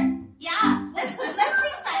searcher. Yeah, let's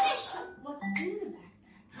speak Spanish. What's in the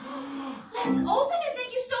backpack? Let's open it.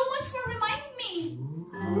 Thank you so much for reminding me.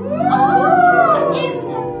 Oh, it's a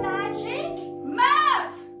magic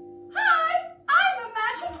map. Hi, I'm a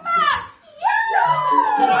magic map.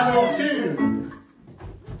 Yeah. Channel 2.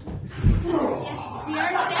 Yes, we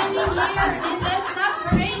are standing here in the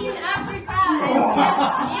submarine Africa. And yes,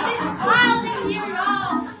 it is wild in here,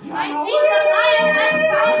 y'all. I think the lion has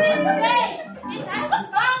found his prey. It has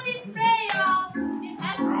found his prey, y'all. It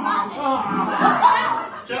has found it.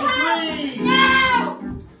 Channel 3. No!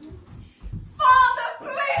 Father,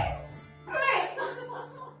 please! Please!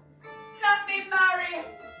 Let me marry him!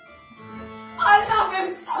 I love him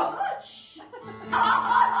so much!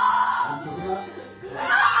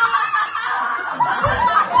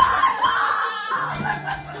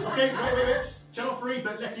 Okay, wait. Channel 3,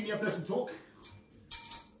 but letting the other person talk.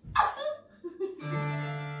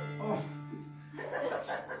 Oh.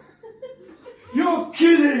 You're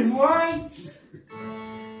kidding, right?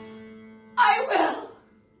 I will!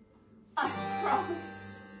 I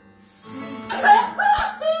promise!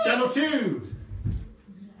 Channel 2.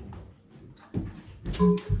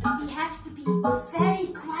 We have to be very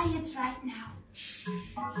quiet right now.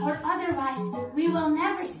 Or otherwise, we will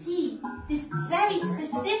never see this very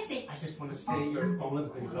specific. I just want to say your phone has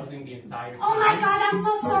been buzzing the entire time. Oh my god, I'm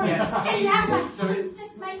so sorry. Yeah. Can you have my... Sorry. It's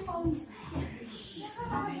just my phone.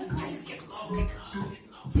 Get low.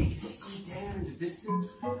 Take a seat there in the distance.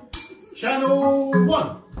 Channel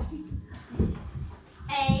 1.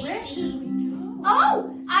 Where should we go?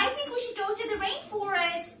 Oh, I think we should go to the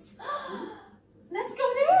rainforest. Let's go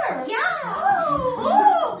there. Yeah.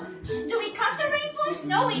 Oh. Do we cut the rainforest?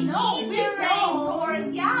 No, we need the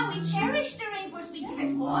rainforest. Yeah, we cherish the rainforest. We give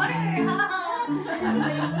it water.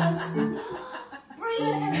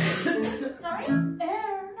 Breathe. Sorry?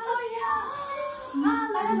 Air. Oh, yeah.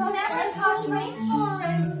 Let us never touch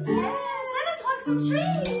rainforests. Yes. Let us hug some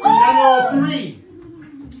trees. Channel 3.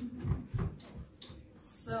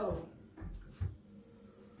 So,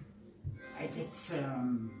 I did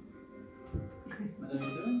some. What are you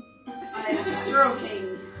doing? I'm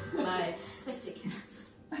stroking my pussycat.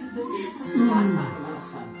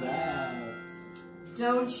 That's not bad.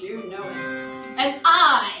 Don't you know it? And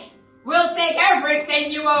I will take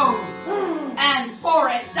everything you own and pour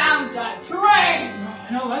it down the drain!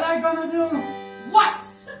 You know what I'm gonna do? What?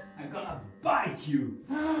 I'm gonna bite you.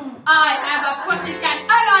 I have a pussycat and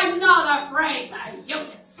I'm not afraid to use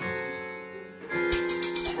it!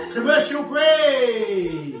 Commercial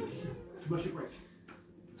break. Commercial break.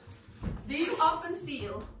 Do you often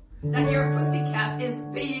feel that your pussycat is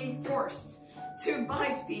being forced to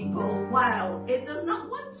bite people while it does not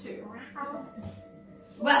want to?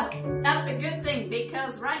 Well, that's a good thing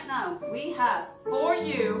because right now we have for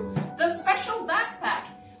you the special backpack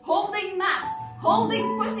holding maps,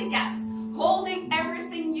 holding pussycats, holding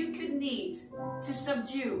everything you could need to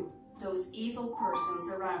subdue those evil persons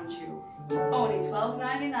around you. Only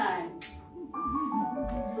 $12.99.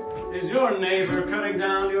 Is your neighbor cutting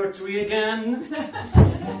down your tree again?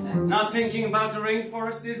 Not thinking about the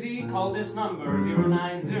rainforest, is he? Call this number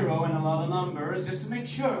 090 and a lot of numbers just to make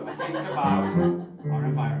sure we think about our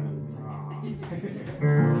environment.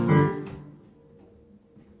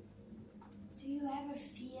 Do you ever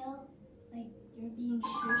feel like you're being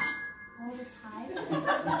shushed all the time?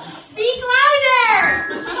 Speak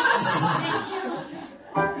louder! Thank you.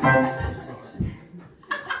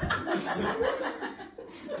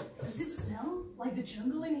 Does it smell like the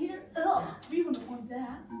jungle in here? Ugh, we wouldn't want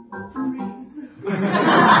that. Freeze.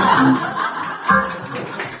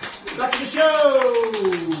 Back to the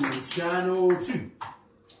show! Channel 2.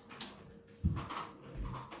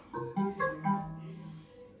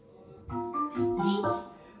 See?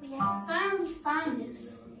 We have finally found it.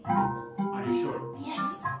 Are you sure?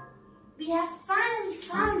 Yes. We have finally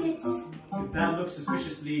found it. Because that looks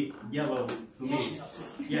suspiciously yellow to me. Yes.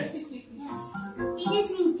 Yes. It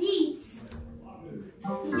is indeed.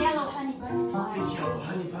 The yellow honey butterfly. The yellow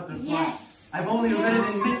honey butterfly. Yes. I've only read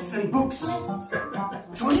it in myths and books.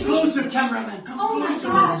 Yes. Come closer, cameraman. Come Oh my closer.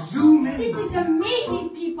 gosh. Zoom in. This is amazing,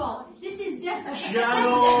 people. This is just a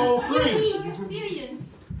Channel 3. unique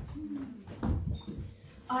experience.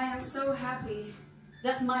 I am so happy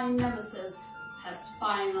that my nemesis has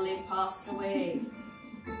finally passed away.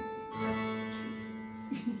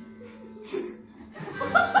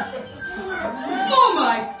 Oh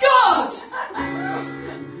my God!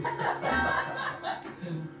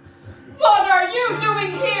 What are you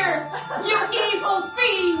doing here, you evil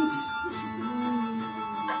fiend?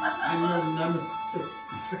 I'm your nemesis.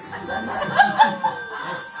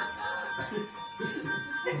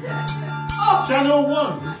 Oh, Channel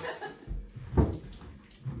 1.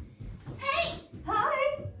 Hey!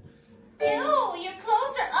 Hi! Ew, your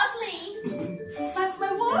clothes are ugly.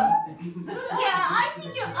 My what? Yeah, I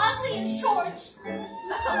think you're ugly and short.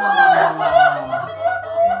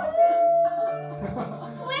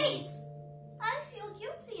 Wait! I feel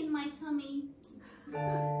guilty in my tummy.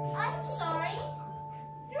 I'm sorry.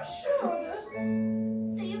 You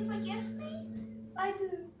should. Do you forgive me? I do.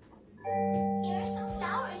 Here are some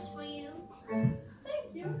flowers for you.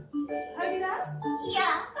 Thank you. Hug it out?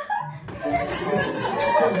 Yeah.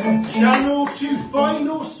 Channel 2.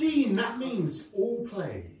 Final scene. That means all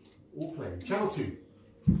play. All play. Channel 2.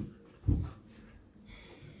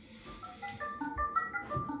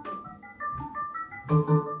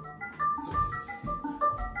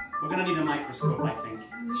 We're gonna need a microscope, I think.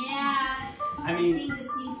 Yeah. I mean, think this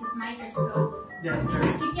needs this microscope. that's Did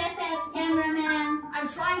very... you get that, cameraman? I'm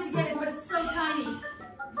trying to get it, but it's so tiny.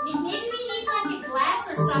 Maybe we need like a glass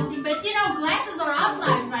or something, but you know, glasses are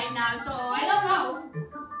outlines right now, so I don't know.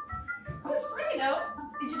 oh, it's pretty though.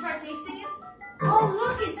 Did you try tasting it? Oh,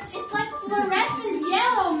 look, it's like fluorescent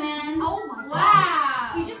yellow, man. Oh